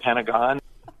D.C. in the Pentagon.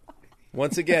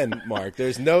 Once again, Mark,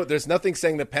 there's nothing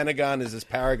saying the Pentagon is this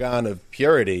paragon of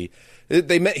purity.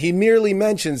 He merely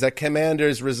mentions that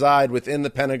commanders reside within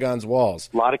the Pentagon's walls.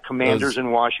 A lot of commanders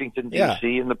in Washington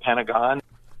D.C. in the Pentagon.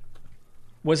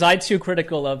 Was I too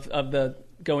critical of the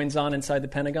goings on inside the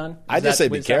Pentagon? I just say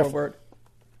be careful.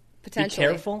 Potentially.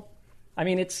 Be careful. I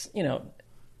mean, it's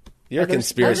You're a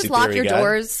conspiracy just lock theory your guy.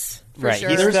 doors. For Right.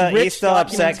 Sure. He's still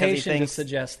upset because he thinks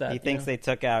he thinks they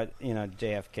took out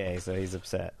JFK, so he's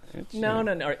upset. No.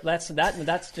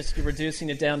 That's just reducing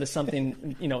it down to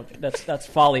something that's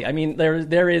folly. I mean,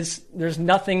 there's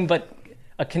nothing but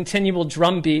a continual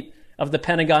drumbeat of the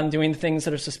Pentagon doing things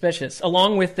that are suspicious,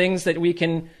 along with things that we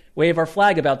can wave our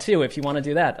flag about too, if you want to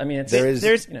do that. I mean, there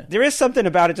is something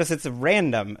about it. Just it's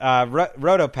random.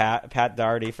 Pat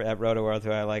Daugherty at Roto World,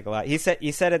 who I like a lot. He said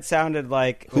it sounded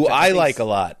like I like a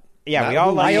lot. Yeah, we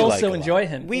all. I also enjoy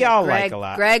him. We all like a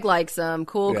lot. Greg likes him.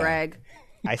 Cool, yeah. Greg.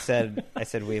 I said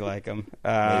we like him.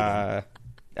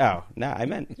 Oh, no, I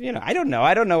meant, I don't know.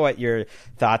 I don't know what your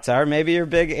thoughts are. Maybe you're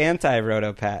big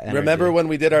anti-Roto Pat energy. Remember when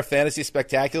we did our Fantasy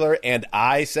Spectacular and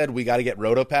I said we got to get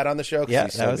Roto Pat on the show? Yeah,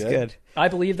 that was good. I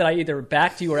believe that I either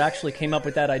backed you or actually came up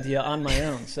with that idea on my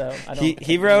own. So I don't.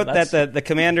 He wrote that the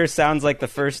Commanders sounds like the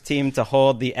first team to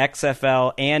hold the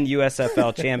XFL and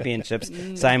USFL championships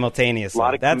simultaneously. A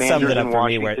lot of that summed it up for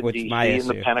me, which D.C. my issue.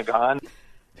 In the Pentagon.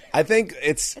 I think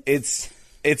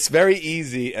it's very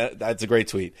easy. That's a great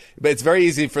tweet. But it's very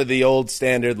easy for the old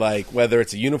standard, like whether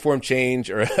it's a uniform change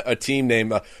or a team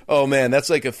name. Oh, man, that's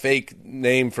like a fake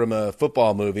name from a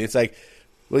football movie. It's like,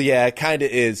 well, yeah, it kind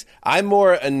of is. I'm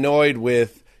more annoyed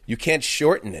with you can't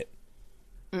shorten it.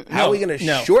 How are we going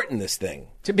to shorten this thing?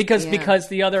 Because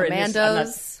the other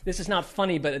Commandos. This is not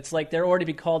funny, but it's like they're already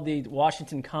be called the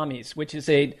Washington Commies, which is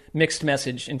a mixed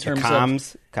message in terms of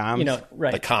comms.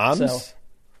 Right? The comms. So,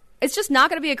 it's just not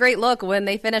going to be a great look when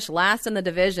they finish last in the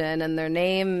division and their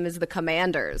name is the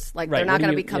Commanders. Like, they're not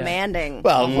going to be commanding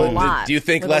a whole lot. Do you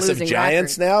think less of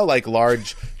Giants now? Like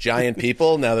large giant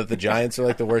people now that the Giants are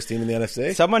like the worst team in the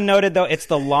NFC? Someone noted, though, it's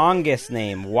the longest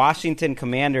name. Washington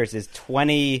Commanders is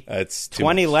 20 letters. That's too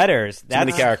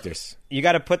many characters. You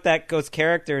got to put those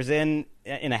characters in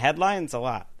a headline. It's a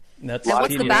lot. What's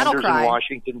the battle cry? In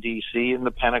Washington, D.C. in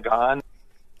the Pentagon.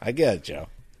 I get it, Joe.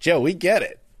 Joe, we get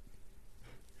it.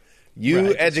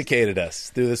 You educated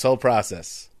us through this whole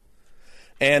process.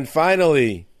 And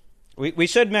finally... We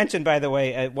should mention, by the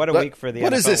way, what a week for the NFL.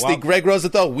 What is this, the Greg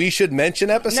Rosenthal we should mention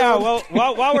episode? No,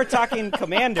 well, while we're talking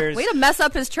Commanders... Way to mess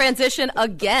up his transition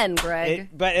again, Greg.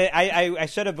 I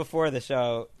should have, before the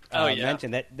show,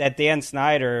 mentioned that Dan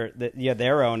Snyder,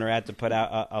 their owner, had to put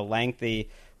out a lengthy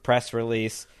press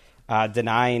release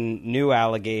denying new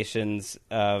allegations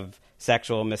of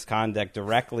sexual misconduct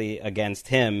directly against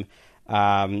him.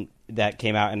 That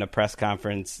came out in a press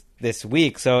conference this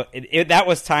week. So that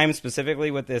was timed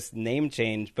specifically with this name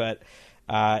change, but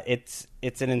it's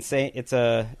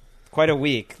quite a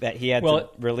week that he had to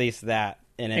release that.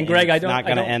 And Greg, it's not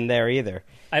going to end there either.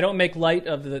 I don't make light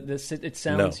of this. It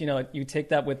sounds, you take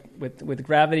that with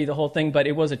gravity, the whole thing. But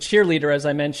it was a cheerleader, as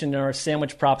I mentioned in our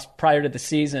sandwich props prior to the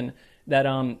season, that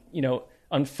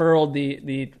unfurled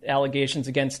the allegations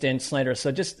against Dan Snyder.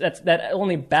 So just that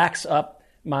only backs up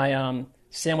my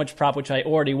sandwich prop, which I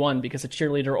already won because a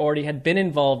cheerleader already had been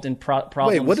involved in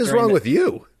problems. Wait, what is wrong with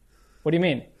you? What do you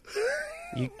mean?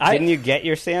 Didn't you get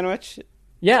your sandwich?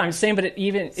 Yeah, I'm saying, but so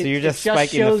you're just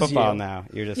spiking the football now.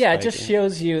 It just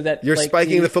shows you that you're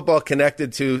spiking the football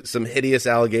connected to some hideous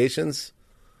allegations.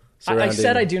 I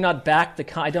said I do not back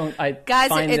the. I don't. Guys,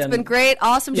 it's been great,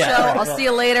 awesome show. I'll see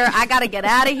you later. I got to get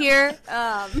out of here.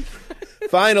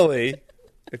 Finally,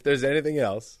 if there's anything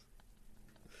else,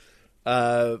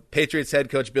 Patriots head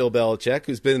coach Bill Belichick,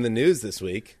 who's been in the news this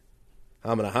week,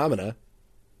 hamina,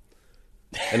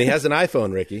 and he has an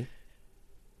iPhone, Ricky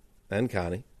and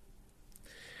Connie.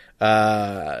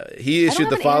 He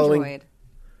issued the following.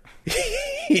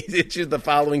 He issued the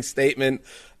following statement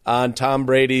on Tom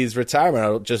Brady's retirement.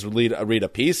 I'll just read a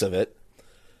piece of it.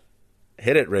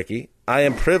 Hit it, Ricky. I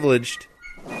am privileged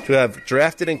to have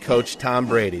drafted and coached Tom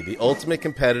Brady, the ultimate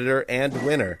competitor and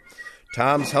winner.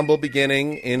 Tom's humble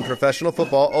beginning in professional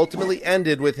football ultimately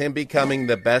ended with him becoming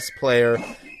the best player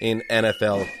in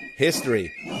NFL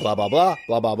history. Blah, blah, blah,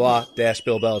 blah, blah, blah, dash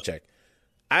Bill Belichick.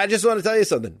 I just want to tell you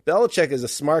something. Belichick is a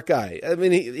smart guy. I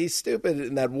mean, he's stupid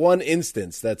in that one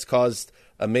instance that's caused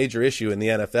a major issue in the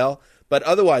NFL, but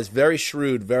otherwise very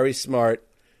shrewd, very smart.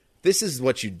 This is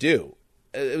what you do.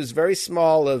 It was very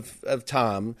small of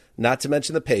Tom, not to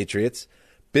mention the Patriots.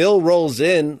 Bill rolls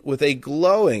in with a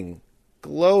glowing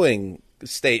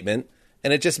statement,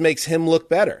 and it just makes him look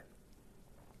better.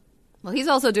 Well, he's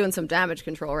also doing some damage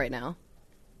control right now.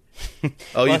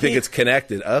 Oh, you think it's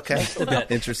connected? Okay,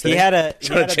 interesting. Trying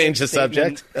to change the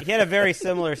subject. He had a very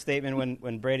similar statement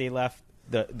when Brady left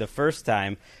the first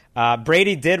time.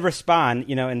 Brady did respond,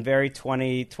 in very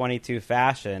 2022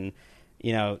 fashion,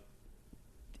 in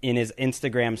his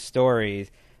Instagram stories,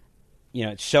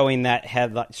 showing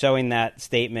that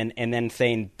statement and then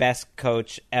saying "best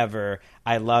coach ever,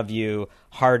 I love you."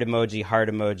 Heart emoji, heart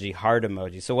emoji, heart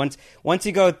emoji. So once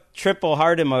you go triple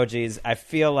heart emojis, I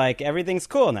feel like everything's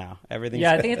cool now. Everything's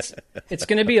I think it's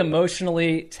going to be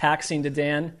emotionally taxing to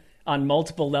Dan on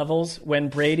multiple levels when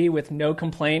Brady, with no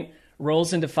complaint,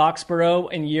 rolls into Foxborough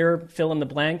in year fill in the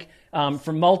blank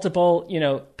for multiple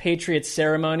Patriots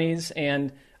ceremonies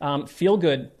and feel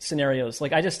good scenarios.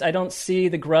 Like I don't see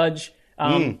the grudge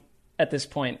at this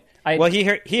point.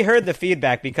 He heard the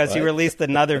feedback because he released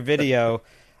another video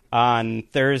on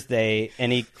Thursday,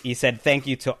 and he said thank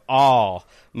you to all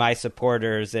my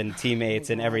supporters and teammates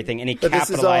and everything, and he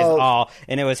capitalized all,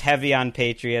 and it was heavy on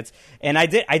Patriots. And I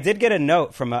did get a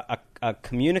note from a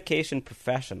communication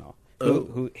professional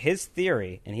who his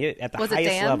theory, and he at the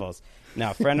highest levels.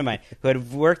 No, a friend of mine who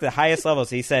had worked at the highest levels.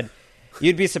 He said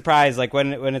you'd be surprised, like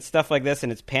when it's stuff like this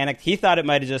and it's panicked. He thought it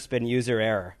might have just been user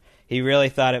error. He really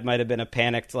thought it might have been a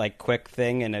panicked, quick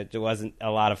thing, and it wasn't a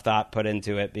lot of thought put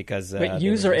into it because...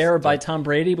 user error by Tom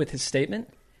Brady with his statement?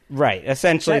 Right.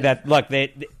 Essentially, that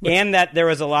there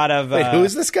was a lot of... Wait, who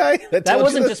is this guy? That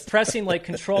wasn't just pressing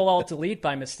Control-Alt-Delete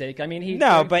by mistake. I mean, he put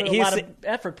a lot of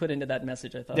effort put into that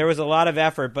message, I thought. There was a lot of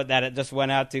effort, but that it just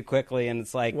went out too quickly, and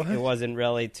it's it wasn't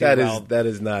really too That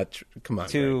is not... Come on,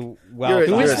 too well...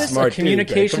 Who is this? A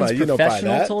communications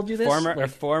professional told you this? A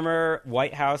former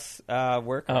White House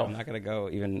worker. Oh. I'm not going to go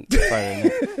even farther than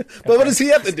that. But what does he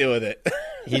have to do with it?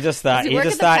 He just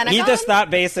thought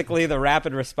basically the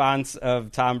rapid response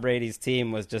of Tom Brady's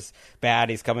team was just bad.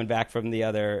 He's coming back from the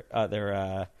other.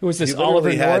 Who was this?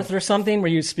 Oliver North or something? Were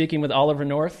you speaking with Oliver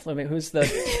North? I mean, who's the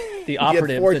operative?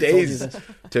 He had 4 days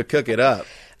to cook it up.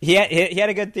 He had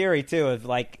a good theory too of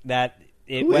that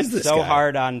it went so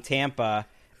hard on Tampa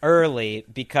early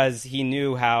because he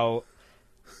knew how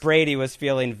Brady was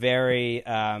feeling very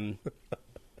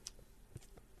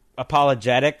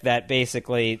apologetic, that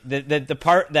basically the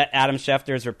part that Adam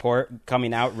Schefter's report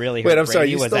coming out really hurt Wait, I'm Brady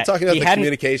sorry, you still talking about the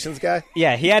communications guy?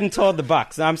 Yeah, he hadn't told the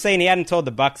Bucs. No, I'm saying he hadn't told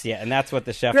the Bucs yet, and that's what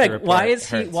the Schefter report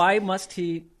hurts. Why must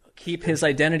he keep his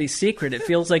identity secret? It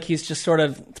feels like he's just sort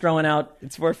of throwing out...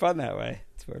 It's more fun that way.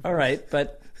 All right,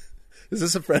 but... Is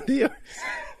this a friend of yours?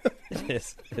 It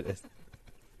is.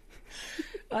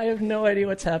 I have no idea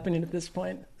what's happening at this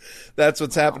point. That's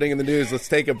what's happening in the news. Let's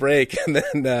take a break, and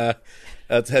then...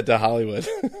 let's head to Hollywood.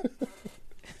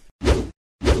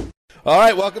 All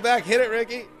right, welcome back. Hit it,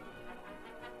 Ricky.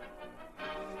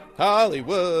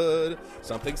 Hollywood.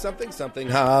 Something, something, something.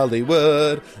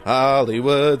 Hollywood.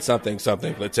 Hollywood. Something,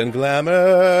 something. Glitz and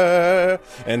glamour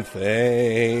and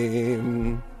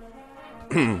fame.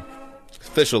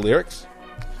 Official lyrics.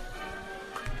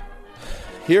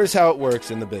 Here's how it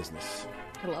works in the business.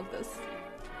 I love this.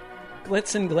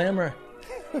 Glitz and glamour.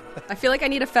 I feel like I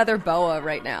need a feather boa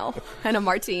right now and a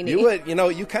martini. You would,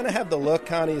 you kind of have the look,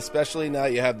 Connie, especially now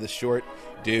you have the short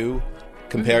do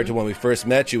compared to when we first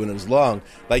met you and it was long.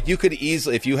 Like you could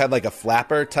easily, if you had like a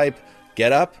flapper type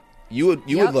get up, you would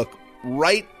look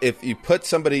right if you put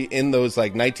somebody in those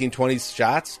like 1920s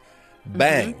shots.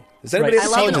 Bang! Has anybody ever I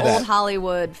love told an you that? old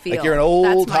Hollywood feel. Like you're an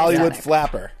old Hollywood aesthetic.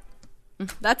 flapper.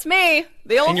 That's me,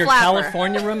 the old In your flapper.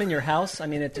 California room in your house, I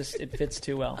mean, it fits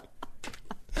too well.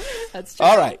 That's true.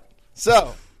 All right.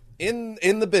 So, in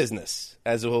the business,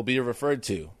 as it will be referred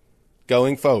to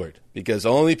going forward, because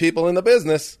only people in the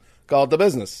business call it the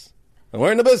business. And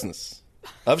we're in the business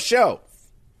of show.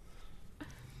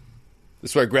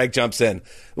 This is where Greg jumps in.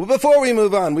 Well, before we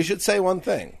move on, we should say one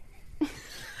thing.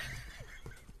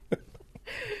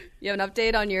 You have an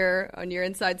update on your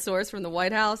inside source from the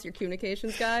White House, your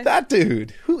communications guy? That dude,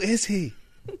 who is he?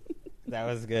 That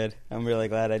was good. I'm really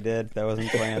glad I did. That wasn't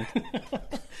planned.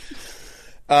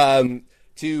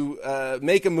 To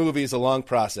make a movie is a long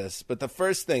process, but the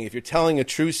first thing, if you're telling a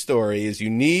true story, is you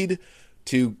need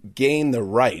to gain the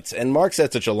rights. And Mark's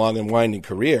had such a long and winding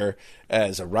career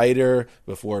as a writer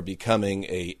before becoming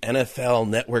a NFL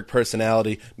network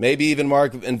personality. Maybe even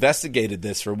Mark investigated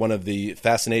this for one of the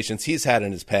fascinations he's had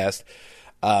in his past.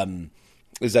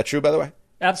 Is that true, by the way?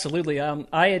 Absolutely.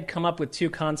 I had come up with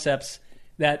two concepts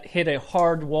that hit a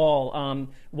hard wall.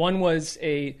 One was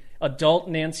a adult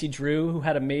Nancy Drew who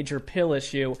had a major pill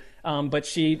issue, but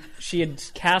she had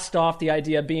cast off the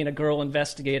idea of being a girl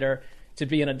investigator to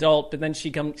be an adult, but then she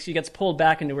gets pulled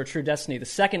back into her true destiny. The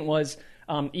second was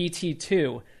E.T.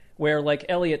 2, where like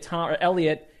Elliot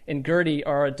and Gertie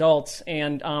are adults,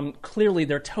 and clearly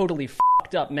they're totally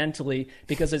fucked up mentally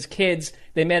because as kids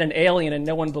they met an alien and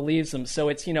no one believes them. So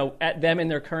it's at them in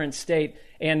their current state,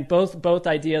 and both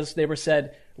ideas they were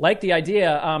said like the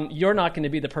idea. You're not going to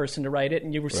be the person to write it,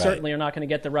 and you certainly are not going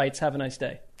to get the rights. Have a nice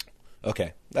day.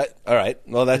 Okay. All right.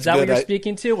 Well, that's Is that good. what you're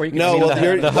speaking to? Or you no. Well,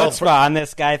 the chutzpah on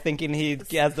this guy thinking he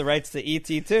has the rights to ET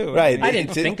too. Right. I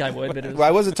didn't think I would, but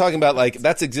I wasn't talking about like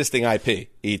that's existing IP.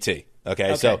 ET.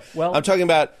 Okay. So I'm talking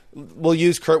about. We'll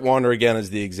use Kurt Warner again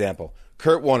as the example.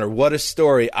 Kurt Warner, what a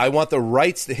story! I want the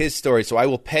rights to his story, so I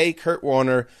will pay Kurt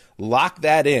Warner, lock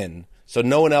that in, so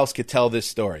no one else could tell this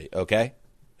story. Okay.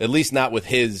 At least not with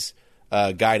his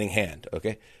guiding hand.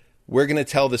 Okay. We're going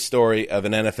to tell the story of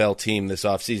an NFL team this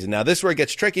offseason. Now, this is where it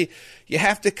gets tricky. You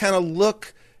have to kind of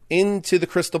look into the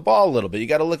crystal ball a little bit. You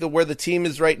got to look at where the team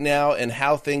is right now and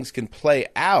how things can play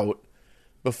out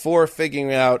before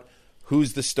figuring out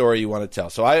who's the story you want to tell.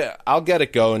 So I'll get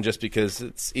it going just because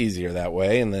it's easier that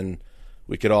way, and then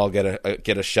we could all get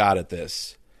a shot at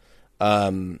this.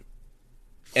 And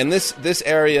this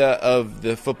area of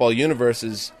the football universe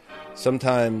is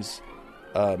sometimes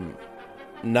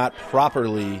not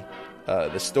properly.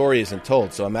 The story isn't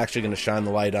told, so I'm actually going to shine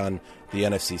the light on the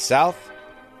NFC South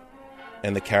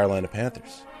and the Carolina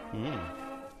Panthers.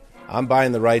 I'm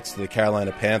buying the rights to the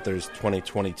Carolina Panthers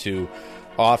 2022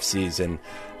 offseason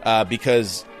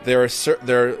because there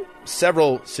are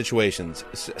several situations,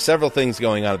 several things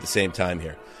going on at the same time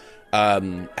here.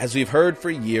 As we've heard for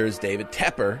years, David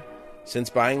Tepper, since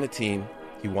buying the team,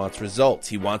 he wants results.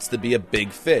 He wants to be a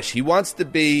big fish. He wants to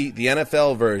be the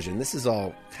NFL version. This is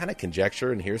all kind of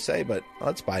conjecture and hearsay, but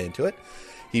let's buy into it.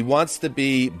 He wants to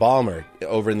be Ballmer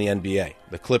over in the NBA,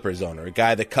 the Clippers owner, a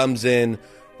guy that comes in,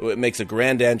 makes a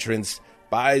grand entrance,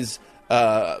 buys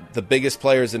the biggest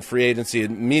players in free agency,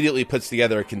 immediately puts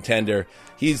together a contender.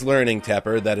 He's learning,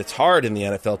 Tepper, that it's hard in the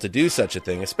NFL to do such a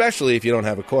thing, especially if you don't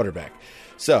have a quarterback.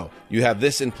 So you have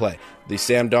this in play. The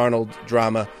Sam Darnold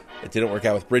drama. It didn't work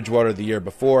out with Bridgewater the year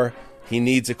before. He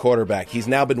needs a quarterback. He's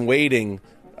now been waiting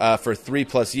for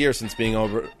 3+ years since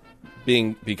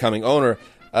becoming owner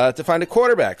to find a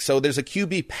quarterback. So there's a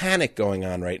QB panic going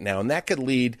on right now, and that could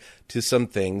lead to some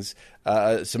things,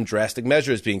 some drastic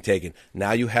measures being taken.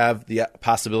 Now you have the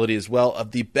possibility as well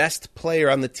of the best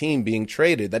player on the team being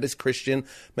traded. That is Christian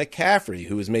McCaffrey,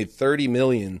 who has made $30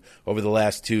 million over the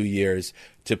last 2 years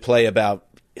to play about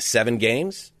 7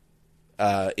 games.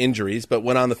 Injuries, but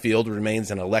when on the field remains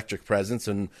an electric presence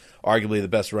and arguably the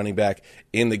best running back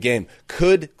in the game.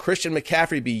 Could Christian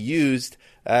McCaffrey be used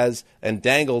and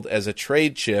dangled as a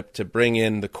trade chip to bring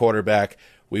in the quarterback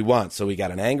we want? So we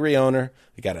got an angry owner,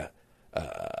 we got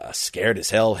a scared as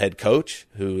hell head coach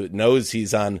who knows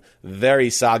he's on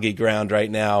very soggy ground right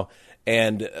now,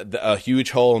 and a huge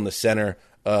hole in the center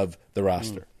of the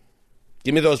roster.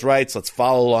 Give me those rights. Let's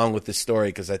follow along with this story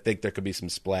because I think there could be some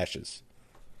splashes.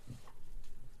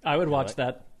 I would watch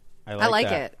that. I like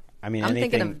that. it. I mean, I'm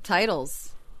thinking of titles.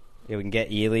 Yeah, we can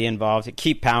get Ely involved.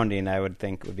 Keep Pounding, I would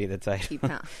think, would be the title.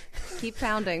 Keep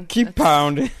pounding. Keep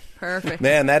pounding. Perfect.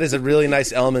 Man, that is a really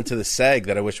nice element to the seg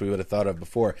that I wish we would have thought of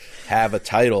before. Have a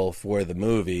title for the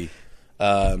movie.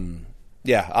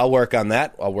 Yeah, I'll work on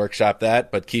that. I'll workshop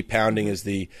that. But Keep Pounding is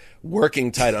the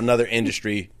working title. Another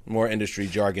more industry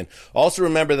jargon. Also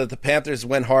remember that the Panthers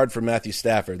went hard for Matthew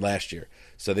Stafford last year.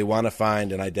 So they want to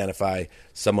find and identify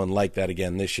someone like that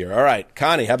again this year. All right,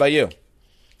 Connie, how about you?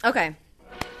 Okay.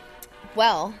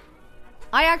 Well,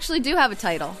 I actually do have a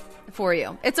title for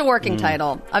you. It's a working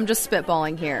title. I'm just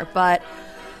spitballing here. But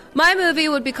my movie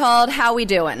would be called How We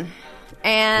Doin'?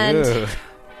 And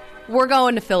we're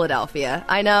going to Philadelphia.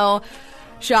 I know,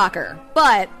 shocker.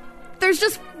 But there's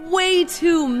just way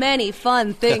too many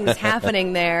fun things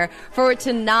happening there for it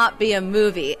to not be a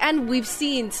movie. And we've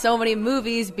seen so many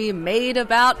movies be made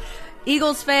about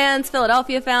Eagles fans,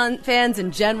 Philadelphia fans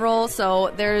in general,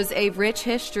 so there's a rich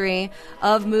history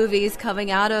of movies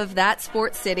coming out of that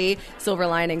sports city. Silver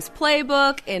Linings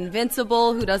Playbook,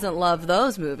 Invincible, who doesn't love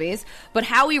those movies? But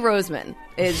Howie Roseman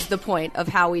is the point of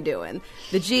How We Doin'?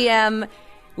 The GM,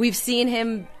 we've seen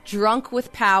him drunk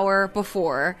with power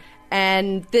before,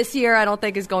 and this year I don't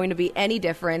think is going to be any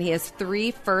different. He has 3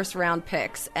 first-round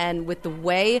picks, and with the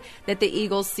way that the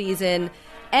Eagles season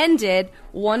ended,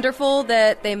 wonderful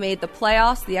that they made the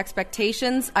playoffs. The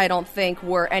expectations, I don't think,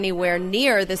 were anywhere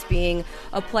near this being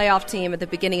a playoff team at the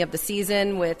beginning of the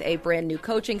season with a brand new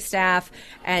coaching staff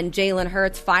and Jalen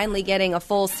Hurts finally getting a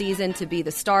full season to be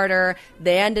the starter.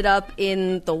 They ended up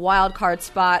in the wild card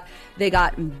spot. They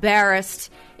got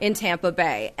embarrassed in Tampa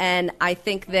Bay. And I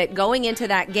think that going into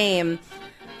that game,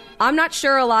 I'm not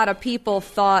sure a lot of people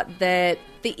thought that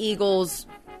the Eagles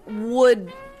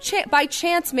would by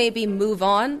chance maybe move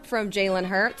on from Jalen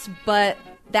Hurts, but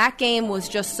that game was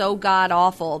just so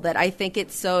god-awful that I think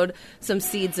it sowed some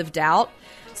seeds of doubt.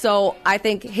 So I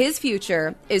think his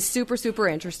future is super, super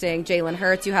interesting. Jalen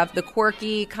Hurts, you have the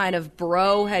quirky kind of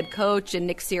bro head coach and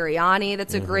Nick Sirianni.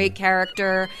 That's a great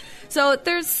character. So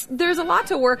there's a lot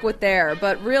to work with there,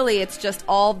 but really it's just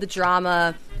all the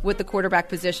drama with the quarterback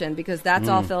position because that's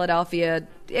all Philadelphia.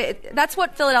 That's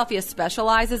what Philadelphia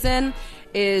specializes in,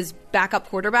 is backup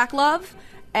quarterback love.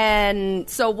 And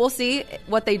so we'll see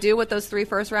what they do with those 3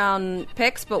 first-round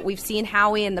picks, but we've seen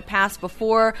Howie in the past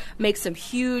before make some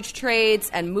huge trades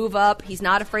and move up. He's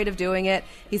not afraid of doing it.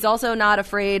 He's also not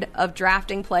afraid of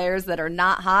drafting players that are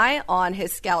not high on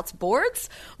his scouts' boards,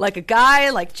 like a guy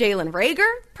like Jalen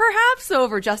Reagor, perhaps,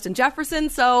 over Justin Jefferson.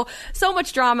 So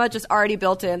much drama just already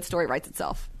built in. Story writes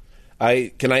itself.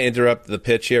 Can I interrupt the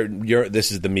pitch here?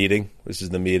 This is the meeting. This is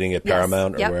the meeting at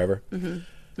Paramount or wherever.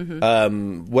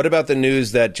 What about the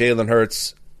news that Jalen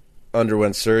Hurts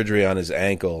underwent surgery on his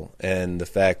ankle and the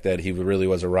fact that he really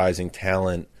was a rising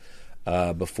talent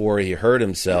before he hurt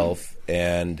himself?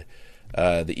 And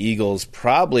the Eagles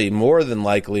probably more than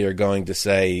likely are going to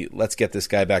say, let's get this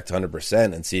guy back to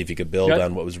 100% and see if he could build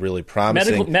on what was really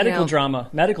promising. Medical drama.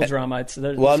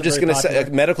 I'm just going to say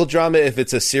medical drama if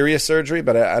it's a serious surgery,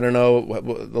 but I don't know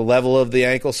the level of the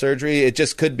ankle surgery. It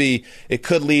just could be, it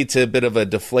could lead to a bit of a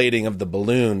deflating of the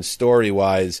balloon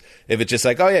story-wise if it's just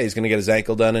like, oh yeah, he's going to get his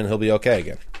ankle done and he'll be okay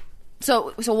again.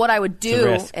 So what I would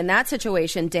do in that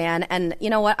situation, Dan, and you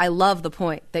know what? I love the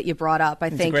point that you brought up. I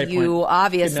think you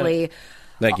obviously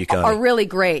Thank you, Connie. are really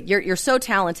great. You're so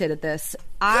talented at this.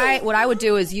 What I would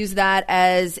do is use that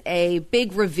as a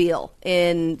big reveal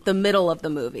in the middle of the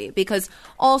movie, because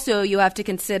also you have to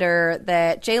consider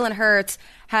that Jalen Hurts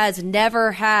has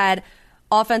never had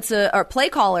offensive or play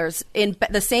callers in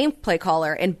the same play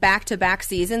caller in back-to-back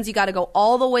seasons. You got to go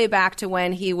all the way back to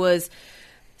when he was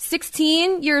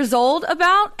 16 years old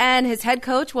and his head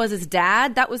coach was his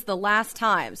dad. That was the last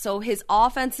time. So his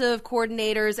offensive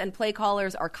coordinators and play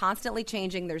callers are constantly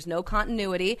changing. There's no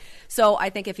continuity. So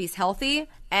I think if he's healthy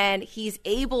and he's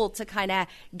able to kind of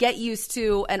get used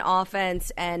to an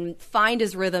offense and find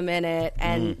his rhythm in it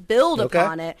and build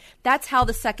upon it, that's how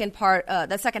the second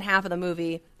half of the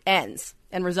movie ends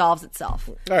and resolves itself.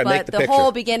 All right, but make the picture.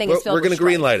 Whole beginning is filled with We're going to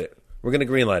greenlight it. We're going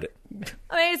to greenlight it.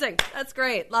 Amazing. That's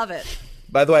great. Love it.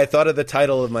 By the way, I thought of the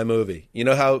title of my movie. You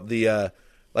know how the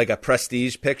like a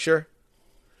prestige picture,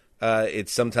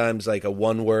 it's sometimes like a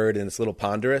one word and it's a little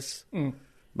ponderous?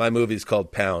 My movie's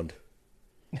called Pound.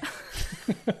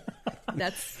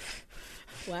 That's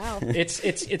wow.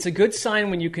 It's a good sign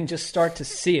when you can just start to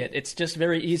see it. It's just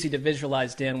very easy to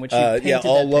visualize, Dan, which you painted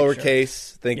all that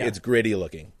lowercase. Think it's gritty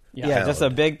looking. Yeah, just a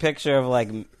big picture of like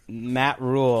Matt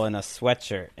Rule in a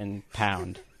sweatshirt and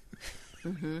Pound.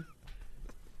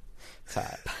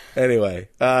 Anyway,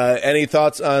 any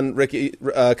thoughts on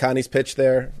Connie's pitch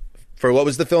there? For what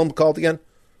was the film called again?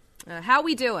 How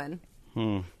We Doin'?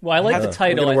 Well, I like the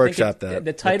title. We're gonna workshop that.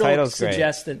 The title title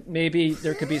suggests that maybe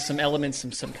there could be some elements,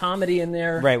 some comedy in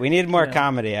there. Right. We need more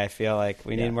comedy. I feel like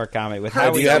we need more comedy with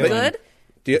How do you have good?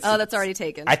 it? That's already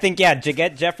taken. I think to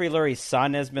get Jeffrey Lurie's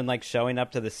son has been like showing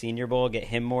up to the Senior Bowl, get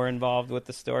him more involved with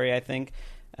the story. I think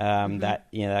that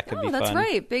could be fun. That's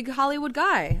right. Big Hollywood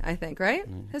guy. I think right.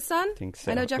 His son. I think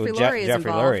so. I know Jeffrey Lurie is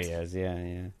Jeffrey involved. Lurie is.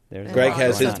 Yeah. Greg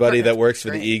has his buddy that works for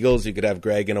Great. the Eagles. You could have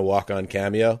Greg in a walk-on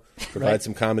cameo, provide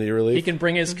some comedy relief. He can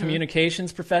bring his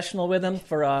communications professional with him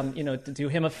for to do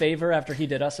him a favor after he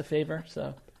did us a favor.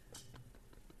 So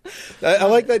I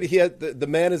like that he had the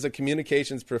man is a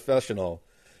communications professional,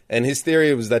 and his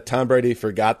theory was that Tom Brady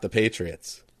forgot the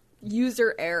Patriots.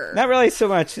 User error. Not really so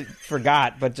much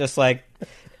forgot, but just like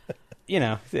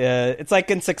it's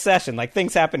like in Succession. Like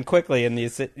things happen quickly in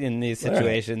these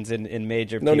situations in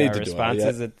major PR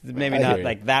responses. It's maybe not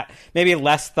like that. Maybe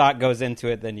less thought goes into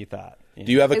it than you thought.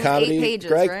 Do you have a comedy, 8 pages,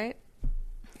 Greg? right?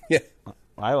 Yeah,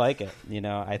 I like it.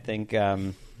 I think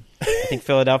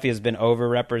Philadelphia has been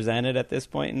overrepresented at this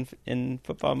point in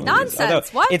football movies. Nonsense. Although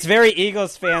What? It's very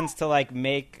Eagles fans to like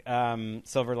make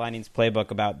Silver Linings Playbook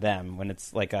about them when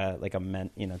it's like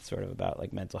it's sort of about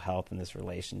like mental health and this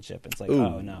relationship. It's like,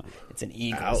 oh no, it's an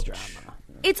Eagles drama.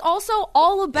 It's also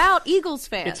all about Eagles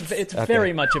fans. It's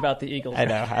very much about the Eagles. I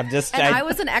know. I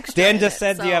was an extra. Dan in just it,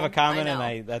 said, so "Do you have a comment?"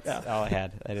 I know. That's all I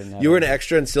had. I didn't know. you were an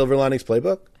extra in Silver Linings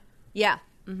Playbook. Yeah.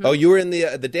 Oh, you were in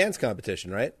the dance competition,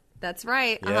 right? That's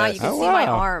right. Yes. You can see my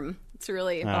arm. It's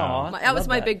really that was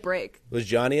my big break. Was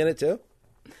Johnny in it too?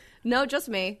 No, just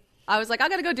me. I was like, I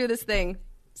got to go do this thing.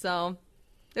 So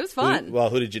it was fun.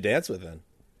 Who did you dance with then?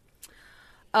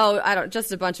 Oh,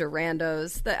 just a bunch of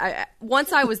randos.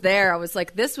 Once I was there, I was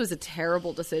like, this was a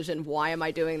terrible decision. Why am I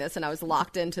doing this? And I was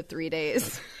locked into 3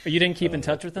 days. You didn't keep in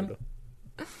touch with them?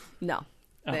 No.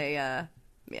 They,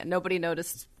 nobody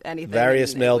noticed anything.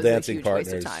 Various male it was a dancing huge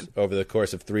waste of partners time. over the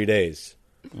course of 3 days.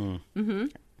 Mm-hmm.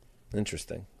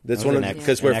 Interesting. This one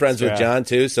because we're friends with John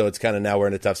too, so it's kind of now we're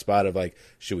in a tough spot of like,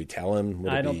 should we tell him?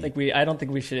 I don't think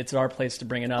we should. It's our place to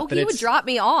bring it up. Oh, he would drop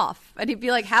me off, and he'd be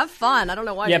like, "Have fun." I don't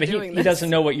know why. Yeah, you're but doing he this. doesn't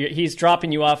know he's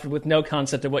dropping you off with no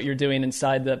concept of what you're doing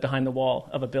behind the wall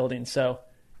of a building. So,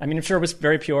 I mean, I'm sure it was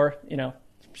very pure. I'm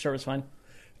sure it was fine.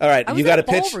 All right, I was you got in a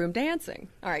pitch. Ballroom dancing.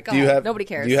 All right, go on. Nobody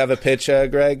cares. Do you have a pitch,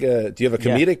 Greg? Do you have a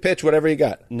comedic pitch? Whatever you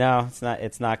got. No, it's not.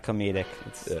 It's not comedic.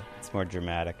 It's more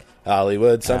dramatic.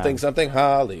 Hollywood, something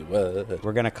Hollywood.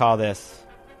 We're gonna call this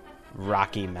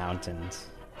Rocky Mountains.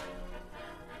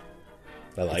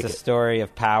 I like it. It's a story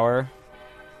of power,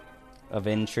 of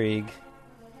intrigue,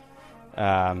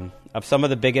 of some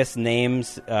of the biggest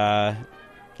names in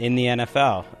the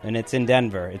NFL, and it's in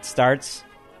Denver. It starts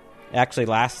actually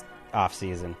last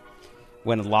offseason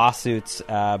when lawsuits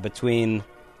between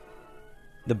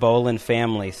the Bolin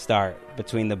family start,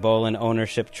 between the Bolin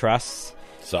ownership trusts.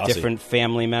 Saucy. Different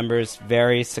family members,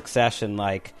 very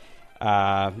succession-like.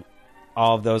 All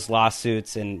of those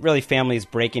lawsuits and really families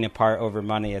breaking apart over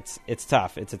money. It's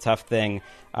tough. It's a tough thing.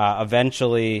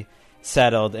 Eventually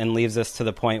settled and leaves us to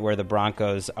the point where the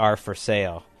Broncos are for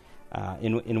sale.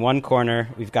 In one corner,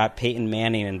 we've got Peyton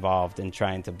Manning involved in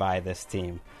trying to buy this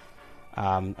team.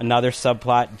 Another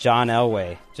subplot, John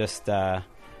Elway, just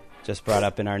brought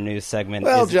up in our news segment.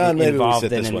 Well, is John, maybe involved we'll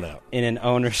sit this one out. In an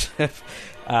ownership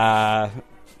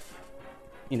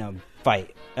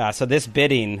fight. So this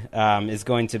bidding is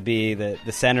going to be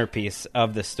the centerpiece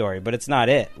of the story, but it's not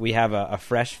it. We have a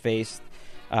fresh-faced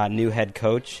new head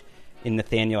coach in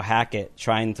Nathaniel Hackett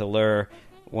trying to lure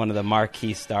one of the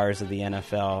marquee stars of the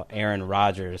NFL, Aaron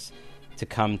Rodgers, to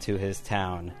come to his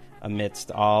town amidst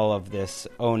all of this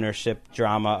ownership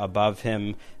drama above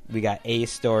him. We got A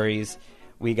stories,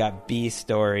 we got B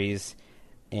stories,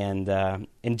 and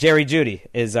Jerry Jeudy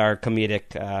is our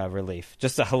comedic relief.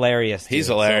 Just a hilarious dude. He's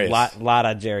hilarious. So a lot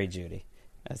of Jerry Jeudy.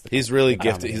 He's really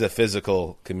gifted. He's a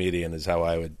physical comedian is how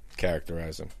I would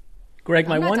characterize him. Greg,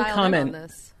 my one dialed comment, in on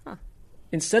this.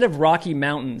 instead of Rocky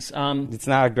Mountains, it's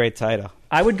not a great title.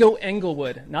 I would go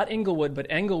Englewood. Not Inglewood, but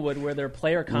Englewood, where their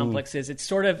player complex is. It's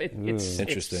sort of it's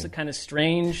interesting. It's kind of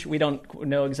strange. We don't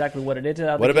know exactly what it is.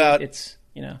 What about it's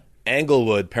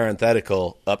Englewood,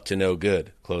 parenthetical, up to no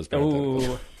good, close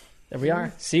parenthetical. Ooh, there we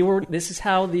are. See, this is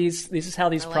how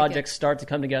these projects start to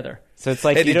come together. So it's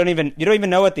like you don't even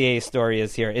know what the A story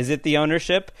is here. Is it the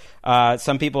ownership?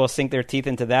 Some people will sink their teeth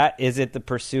into that. Is it the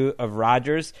pursuit of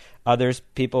Rodgers? Others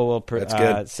people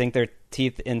will sink their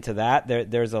teeth into that.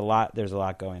 There's a lot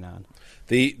going on.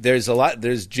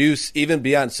 There's juice even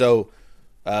beyond. So,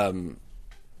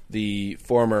 the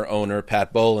former owner,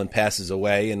 Pat Bolin, passes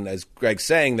away, and as Greg's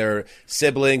saying, they're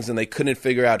siblings, and they couldn't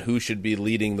figure out who should be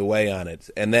leading the way on it.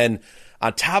 And then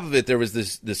On top of it, there was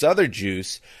this other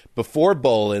juice. Before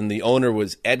Bolin, the owner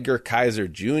was Edgar Kaiser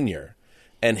Jr.,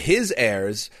 and his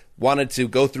heirs wanted to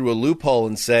go through a loophole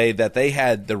and say that they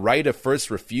had the right of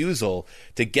first refusal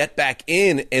to get back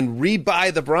in and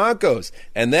rebuy the Broncos.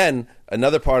 And then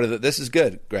another part of it, this is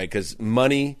good, Greg, because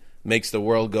money makes the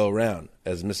world go round,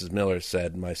 as Mrs. Miller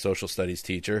said, my social studies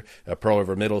teacher at Pearl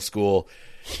River Middle School.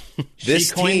 She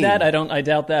coined that? I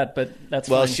doubt that, but that's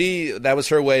well, fine. that was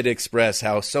her way to express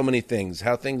how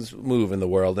things move in the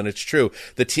world, and it's true.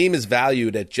 The team is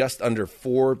valued at just under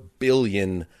 $4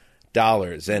 billion.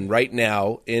 And right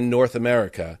now in North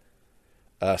America,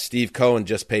 Steve Cohen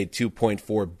just paid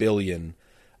 $2.4 billion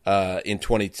in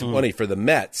 2020 for the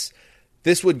Mets.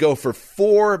 This would go for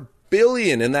 $4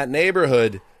 billion in that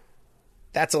neighborhood.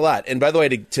 That's a lot. And by the way,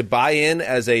 to buy in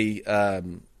as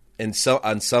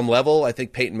on some level, I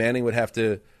think Peyton Manning would have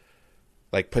to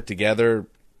put together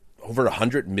over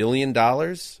 $100 million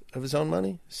of his own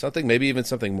money, maybe even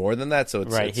something more than that. So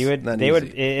it's right. It's he would. Not they easy.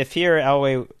 would if he or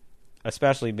Elway,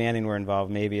 especially Manning, were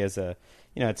involved. Maybe as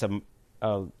it's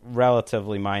a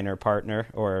relatively minor partner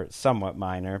or somewhat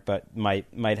minor, but might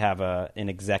have an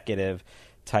executive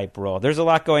type role. There's a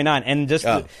lot going on, and just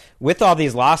with all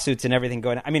these lawsuits and everything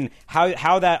going on, I mean,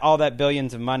 how that all that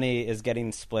billions of money is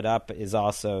getting split up is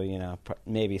also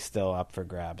maybe still up for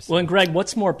grabs. Well, and Greg,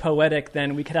 what's more poetic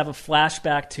than we could have a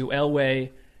flashback to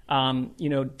Elway,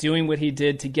 doing what he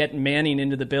did to get Manning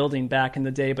into the building back in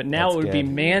the day, but now it would be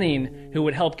Manning who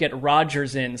would help get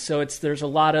Rodgers in. So there's a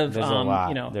lot of there's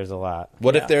a lot.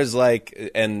 What if there's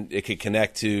and it could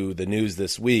connect to the news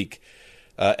this week.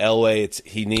 Elway,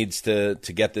 he needs to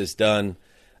get this done,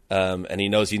 and he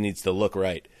knows he needs to look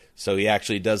right. So he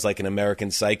actually does an American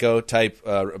Psycho type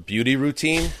beauty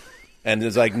routine, and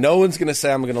is no one's going to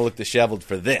say I'm going to look disheveled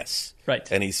for this. Right.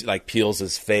 And he's peels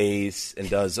his face and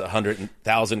does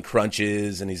 100,000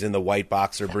 crunches, and he's in the white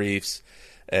boxer briefs,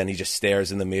 and he just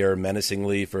stares in the mirror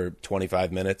menacingly for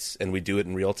 25 minutes, and we do it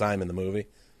in real time in the movie.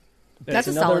 That's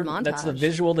a solid montage. That's the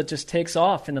visual that just takes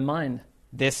off in the mind.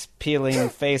 This peeling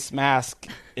face mask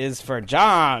is for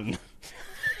John.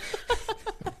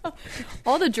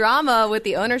 All the drama with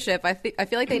the ownership, I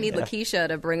feel like they need Lakeisha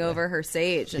to bring over her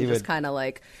sage and just kind of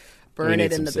burn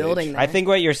it in the building there. I think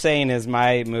what you're saying is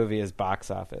my movie is box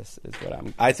office is what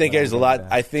I'm. I think there's a lot.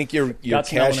 I think you're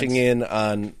cashing in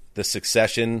on the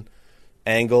Succession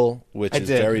angle, which is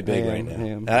very big right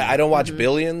now. I don't watch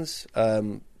Billions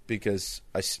because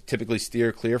I typically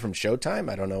steer clear from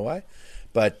Showtime. I don't know why,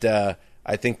 but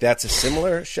I think that's a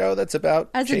similar show that's about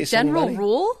as chasing a general money.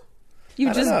 rule.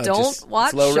 You just don't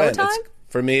watch low Showtime? Rent.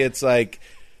 For me, it's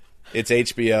it's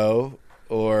HBO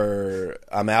or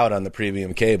I'm out on the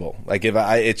premium cable. If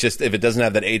it doesn't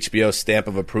have that HBO stamp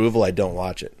of approval, I don't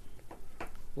watch it.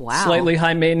 Wow. Slightly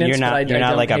high maintenance, but I don't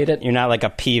hate it. You're not like a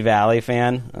P-Valley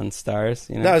fan on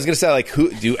Stars? No, I was going to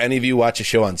say, do any of you watch a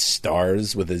show on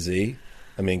Stars with a Z?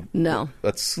 I mean, no.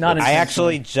 I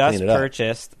actually just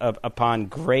purchased, upon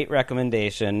great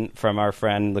recommendation from our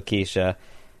friend Lakeisha,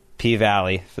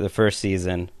 P-Valley for the first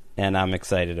season, and I'm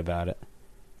excited about it.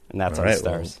 And that's on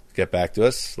Stars. Well, get back to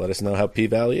us. Let us know how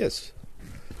P-Valley is.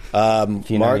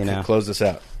 Mark, close this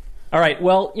out. All right.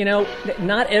 Well,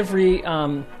 not every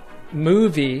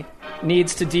movie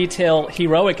needs to detail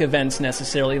heroic events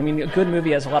necessarily. I mean, a good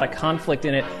movie has a lot of conflict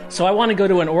in it. So I want to go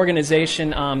to an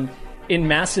organization in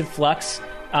massive flux.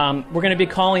 We're going to be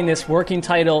calling this working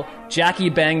title Jackie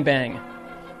Bang Bang.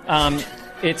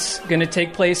 It's going to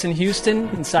take place in Houston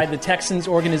inside the Texans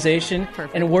organization.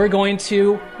 Perfect. And we're going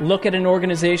to look at an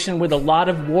organization with a lot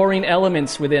of warring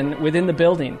elements within the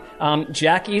building.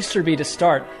 Jack Easterby to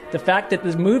start. The fact that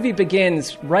this movie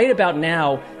begins right about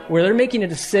now where they're making a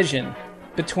decision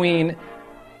between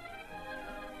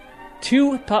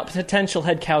two potential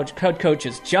head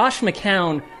coaches, Josh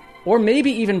McCown or maybe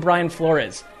even Brian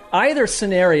Flores. Either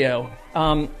scenario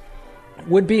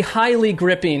would be highly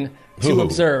gripping to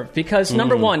observe because,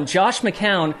 number one, Josh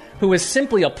McCown, who was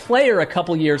simply a player a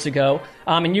couple years ago,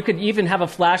 and you could even have a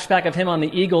flashback of him on the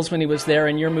Eagles when he was there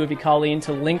in your movie, Colleen,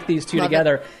 to link these two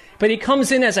together. But he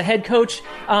comes in as a head coach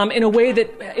in a way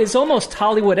that is almost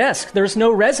Hollywood-esque. There's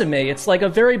no resume. It's like a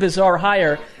very bizarre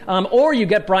hire. Or you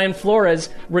get Brian Flores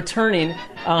returning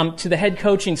to the head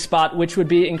coaching spot, which would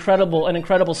be an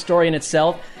incredible story in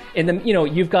itself. And then,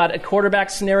 you've got a quarterback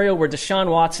scenario where Deshaun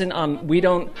Watson,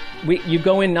 you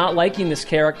go in not liking this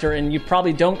character, and you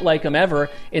probably don't like him ever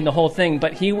in the whole thing.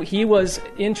 But he was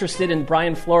interested in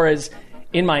Brian Flores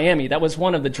in Miami. That was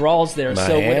one of the draws there.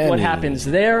 Miami. So what happens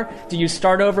there? Do you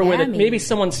start over with it? Maybe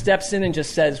someone steps in and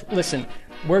just says, listen,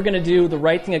 we're going to do the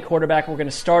right thing at quarterback. We're going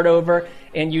to start over.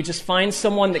 And you just find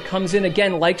someone that comes in,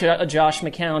 again, like Josh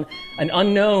McCown, an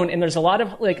unknown. And there's a lot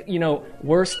of,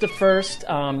 worst to first,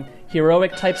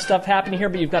 heroic type stuff happening here.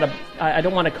 But you've got I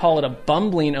don't want to call it a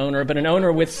bumbling owner, but an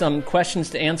owner with some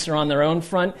questions to answer on their own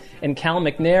front. And Cal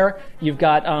McNair. You've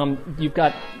got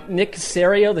Nick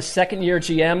Caserio, the second-year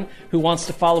GM, who wants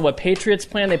to follow a Patriots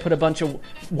plan. They put a bunch of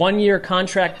one-year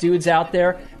contract dudes out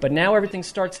there. But now everything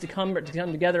starts to come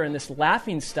together, and this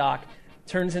laughingstock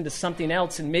turns into something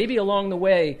else. And maybe along the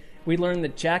way, we learn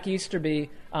that Jack Easterby,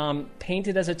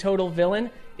 painted as a total villain.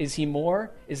 Is he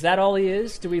more? Is that all he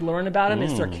is? Do we learn about him?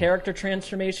 Is there character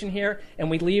transformation here? And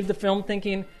we leave the film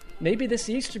thinking, maybe this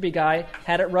Easterby guy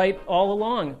had it right all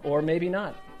along, or maybe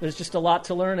not. There's just a lot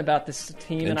to learn about this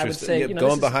team, and I would say,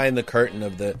 going behind the curtain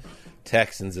of the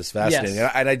Texans is fascinating.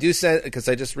 Yes. And I do say, because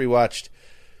I just rewatched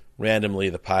randomly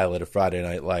the pilot of Friday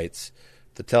Night Lights,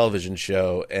 the television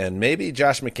show, and maybe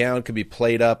Josh McCown could be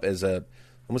played up as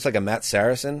almost like a Matt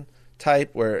Saracen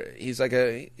type, where he's like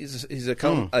an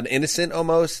innocent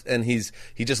almost, and he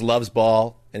just loves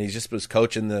ball, and he just was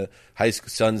coaching the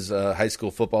son's high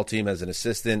school football team as an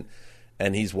assistant,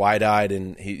 and he's wide-eyed,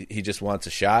 and he just wants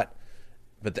a shot.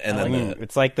 But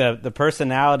it's like the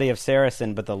personality of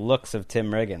Saracen, but the looks of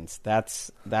Tim Riggins.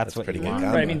 That's what you want.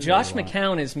 Right. I mean, Josh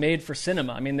McCown is made for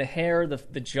cinema. I mean, the hair, the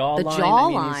jawline. The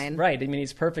jawline. Right. I mean,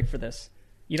 he's perfect for this.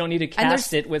 You don't need to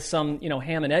cast it with some,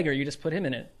 ham and egger. You just put him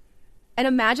in it. And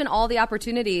imagine all the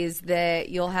opportunities that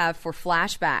you'll have for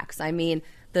flashbacks. I mean,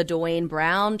 the Dwayne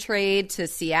Brown trade to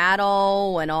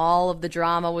Seattle when all of the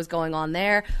drama was going on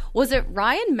there. Was it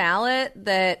Ryan Mallett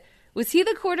that... Was he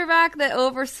the quarterback that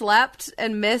overslept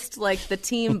and missed the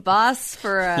team bus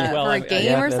for a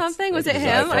game or something? Was it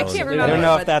him? I can't remember. I don't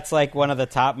know if that's one of the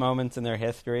top moments in their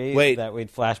history that we'd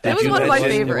flash back. It was one of my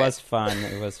favorites. It was fun.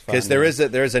 Because there is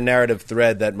a narrative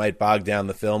thread that might bog down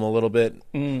the film a little bit,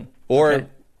 or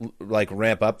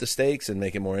ramp up the stakes and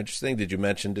make it more interesting. Did you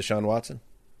mention Deshaun Watson?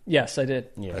 Yes, I did.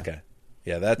 Yeah. Okay.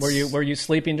 Yeah, that's. Were you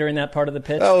sleeping during that part of the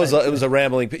pitch? Oh, it was a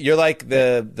rambling. You're like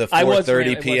the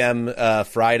 4:30 p.m.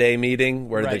 Friday meeting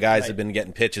where the guys have been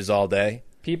getting pitches all day.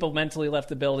 People mentally left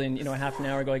the building, half an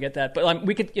hour ago. I get that, but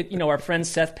we could get, our friend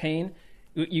Seth Payne.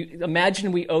 You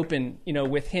imagine we open,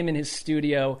 with him in his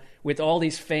studio with all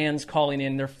these fans calling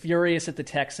in. They're furious at the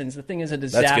Texans. The thing is a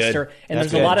disaster, and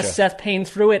there's a lot of Seth Payne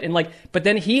through it. And but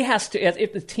then he has to,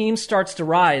 if the team starts to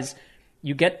rise.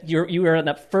 You are in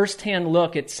that first-hand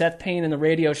look at Seth Payne in the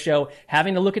radio show,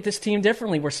 having to look at this team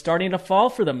differently. We're starting to fall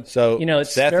for them. So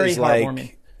it's Seth very is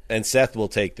heartwarming. And Seth will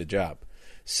take the job.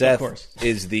 Seth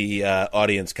is the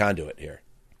audience conduit here.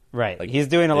 Right. He's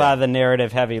doing a lot of the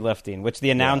narrative heavy lifting, which the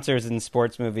announcers in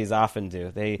sports movies often do.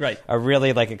 They are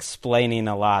really explaining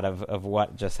a lot of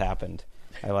what just happened.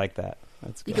 I like that.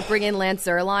 That's you could bring in Lance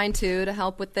Zierlein, too, to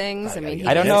help with things. I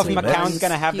don't know if McCown's going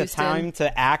to have the time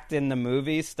to act in the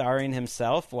movie starring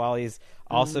himself while he's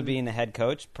also being the head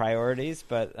coach. Priorities,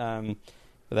 but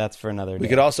that's for another day. We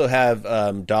could also have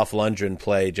Dolph Lundgren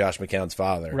play Josh McCown's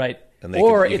father. Right.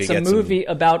 Or it's a movie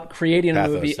about creating a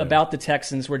movie about the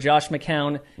Texans where Josh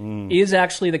McCown is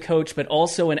actually the coach, but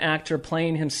also an actor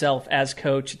playing himself as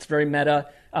coach. It's very meta.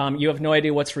 You have no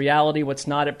idea what's reality, what's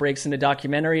not. It breaks into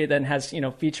documentary. It then has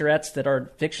featurettes that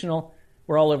are fictional.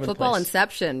 We're all over the place. Football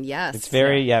Inception, yes. It's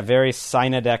very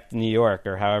Cinedect New York,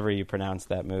 or however you pronounce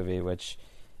that movie, which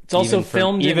it's also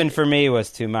filmed. Even for me, was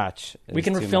too much. We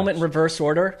can film it in reverse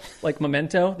order, like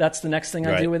Memento. That's the next thing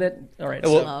I do with it. All right,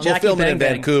 we'll film it in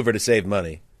Vancouver to save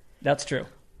money. That's true.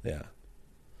 Yeah.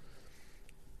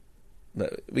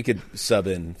 We could sub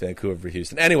in Vancouver for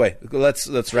Houston. Anyway,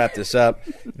 let's wrap this up.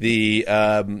 The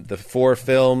 4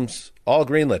 films, all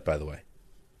greenlit, by the way.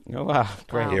 Oh, wow.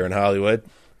 Great. Here in Hollywood.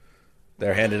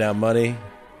 They're handing out money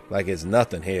like it's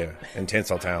nothing here in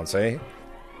Tinseltown, see?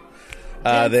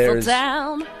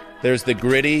 There's the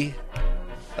gritty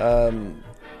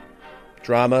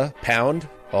drama, Pound,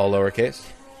 all lowercase.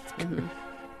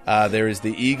 There is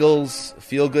the Eagles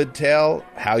feel-good tale,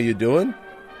 How You Doing?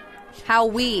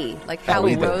 Howie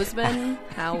Roseman.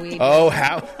 Howie. Oh,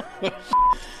 how?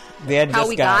 How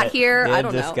we got here? I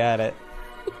don't know. Just got it.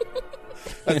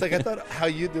 I thought How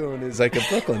You Doing is like a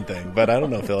Brooklyn thing, but I don't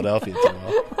know Philadelphia too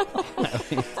well.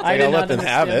 I did not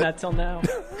understand that till now.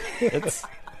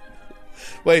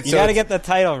 Wait, you got to get the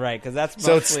title right because that's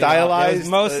mostly it's stylized. It was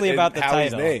mostly about the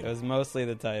Howie's title. Name. It was mostly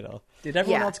the title. Did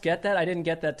everyone else get that? I didn't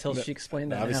get that till she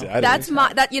explained that. Obviously,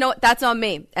 that's on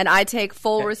me, and I take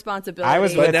full responsibility. I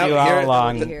was with you all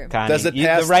along, Connie. Does it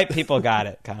pass, the right people got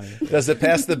it, Connie. Does it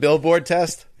pass the Billboard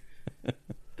test?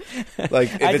 If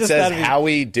it says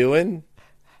Howie doing?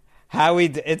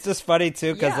 It's just funny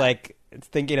too because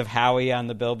thinking of Howie on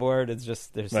the billboard. It's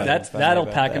just there's that'll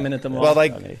pack him in at the mall. Well,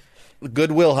 like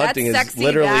Good Will Hunting is sexy,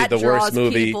 literally the worst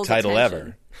movie people's title attention.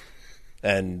 ever,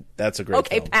 and that's a great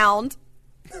film. Pound.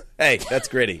 Hey, that's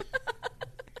gritty.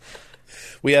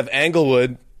 We have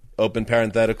Englewood, open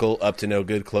parenthetical, up to no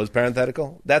good, close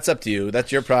parenthetical. That's up to you.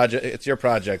 That's your project. It's your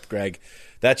project, Greg.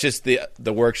 That's just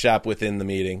the workshop within the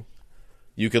meeting.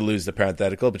 You could lose the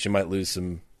parenthetical, but you might lose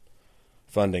some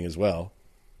funding as well.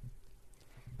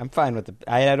 I'm fine with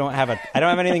I don't have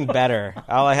anything better.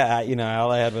 All I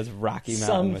had was Rocky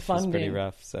Mountain, which was pretty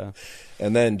rough. So,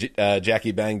 and then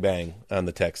Jackie Bang Bang on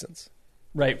the Texans.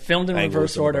 Right, filmed in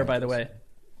reverse order, by the way.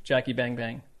 Jackie Bang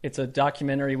Bang. It's a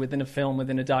documentary within a film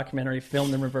within a documentary,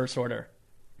 filmed in reverse order.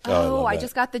 Oh, I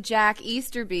just got the Jack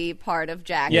Easterby part of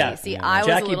Jackie. Yeah. See, I was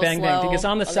Jackie a little Bang slow. Bang, because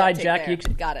on the side, Jack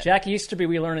Easterby, Easterby,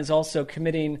 we learn, is also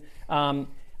committing. I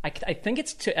think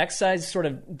it's to excise sort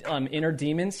of inner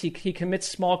demons. He commits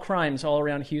small crimes all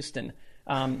around Houston.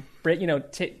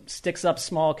 Sticks up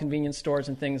small convenience stores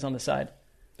and things on the side.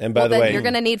 And by the way, you're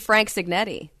going to need Frank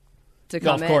Signetti to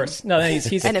come in. Of course, no,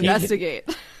 he's and investigate.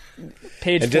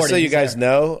 Page and just 40, so you guys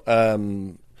know,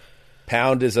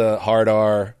 Pound is a hard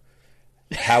R.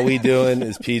 How We Doing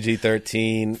is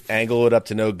PG-13. Englewood up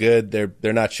to no good.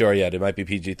 They're not sure yet. It might be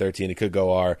PG-13. It could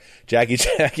go R. Jackie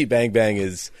Bang Bang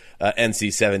is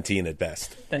NC-17 at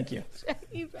best. Thank you.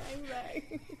 Jackie Bang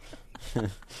Bang.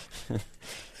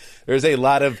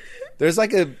 There's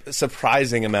like a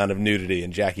surprising amount of nudity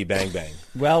in Jackie Bang Bang.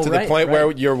 Well, to the point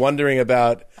where you're wondering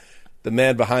about the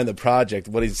man behind the project,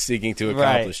 what he's seeking to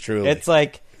accomplish. Truly, we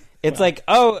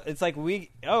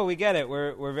get it.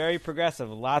 We're very progressive.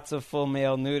 Lots of full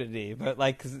male nudity, but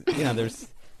there's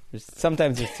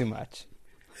sometimes there's too much.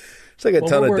 It's like a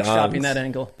ton we're of workshopping that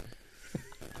angle.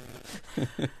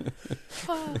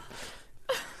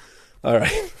 All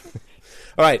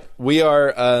right. We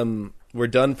are we're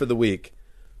done for the week.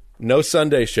 No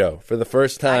Sunday show for the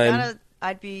first time.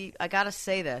 I gotta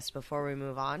say this before we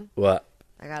move on. What?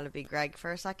 I gotta be Greg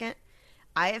for a second.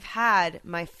 I have had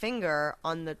my finger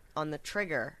on the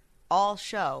trigger all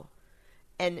show,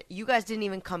 and you guys didn't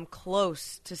even come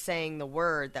close to saying the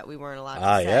word that we weren't allowed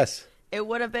to say. Yes. It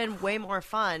would have been way more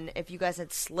fun if you guys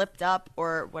had slipped up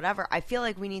or whatever. I feel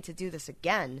like we need to do this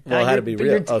again. Well, how to be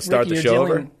real? Start the show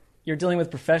over? You're dealing with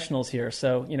professionals here,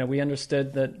 so we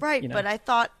understood that. Right, but I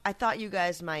thought you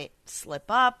guys might slip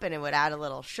up, and it would add a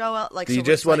little show out. Do you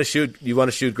just want to shoot? You want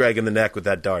to shoot Greg in the neck with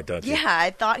that dart, don't you? Yeah, I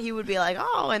thought he would be like,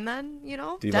 oh, and then Do you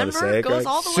Denver want to say it, goes Greg?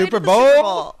 all the Super way to the Super Bowl?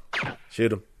 Bowl.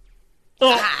 Shoot him.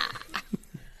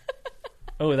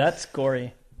 Oh, that's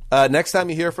gory. Next time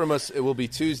you hear from us, it will be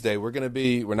Tuesday. We're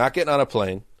not getting on a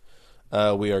plane.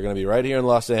 We are going to be right here in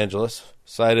Los Angeles,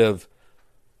 site of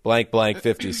blank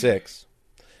 56.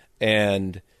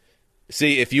 And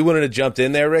see, if you wouldn't have jumped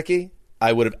in there, Ricky,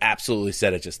 I would have absolutely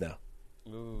said it just now.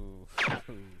 Ooh.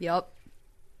 Yup.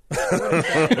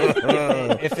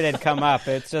 If it had come up,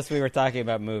 it's just we were talking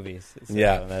about movies. So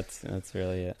yeah, that's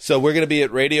really it. So we're going to be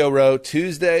at Radio Row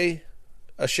Tuesday.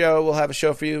 We'll have a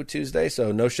show for you Tuesday.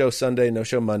 So no show Sunday, no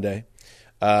show Monday.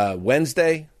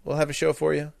 Wednesday, we'll have a show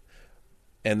for you.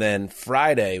 And then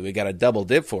Friday, we got a double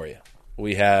dip for you.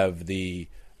 We have the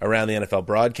Around the NFL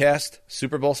broadcast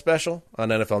Super Bowl special on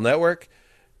NFL Network,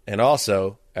 and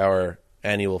also our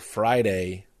annual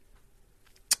Friday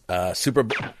Super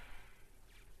Bowl.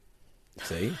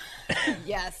 See?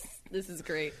 Yes, this is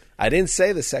great. I didn't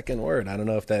say the second word. I don't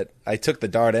know if I took the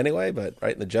dart anyway, but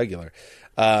right in the jugular.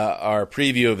 Our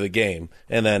preview of the game,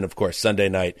 and then, of course, Sunday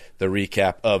night, the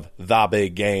recap of the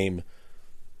big game,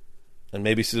 and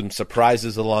maybe some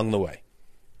surprises along the way.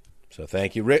 So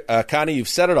thank you, Rick. Connie, you've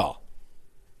said it all.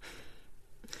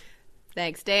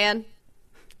 Thanks, Dan.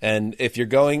 And if you're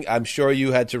going, I'm sure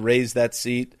you had to raise that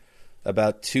seat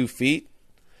about 2 feet.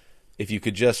 If you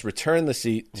could just return the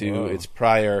seat to its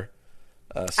prior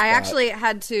spot. I actually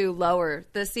had to lower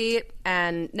the seat,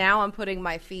 and now I'm putting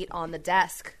my feet on the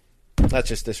desk. That's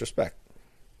just disrespect.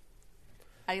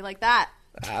 How do you like that?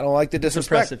 I don't like the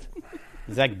disrespect.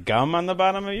 Is that gum on the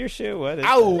bottom of your shoe? What is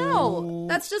Ow! that? No,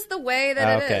 that's just the way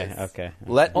that it is. Okay.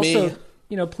 Also,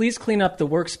 please clean up the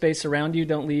workspace around you.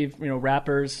 Don't leave,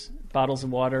 wrappers, bottles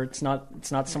of water. It's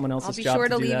not someone else's job. I'll be sure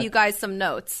to do leave that. you guys some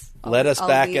notes. Let us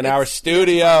back in our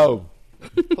studio.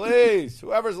 Please,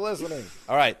 whoever's listening.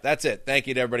 All right, that's it. Thank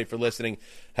you to everybody for listening.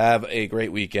 Have a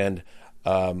great weekend.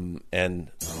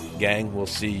 And gang, we'll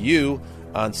see you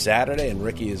on Saturday, and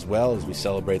Ricky as well, as we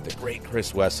celebrate the great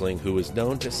Chris Wessling, who is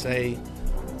known to say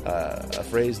a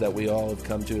phrase that we all have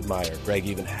come to admire. Greg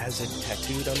even has it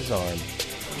tattooed on his arm.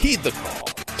 Heed the call.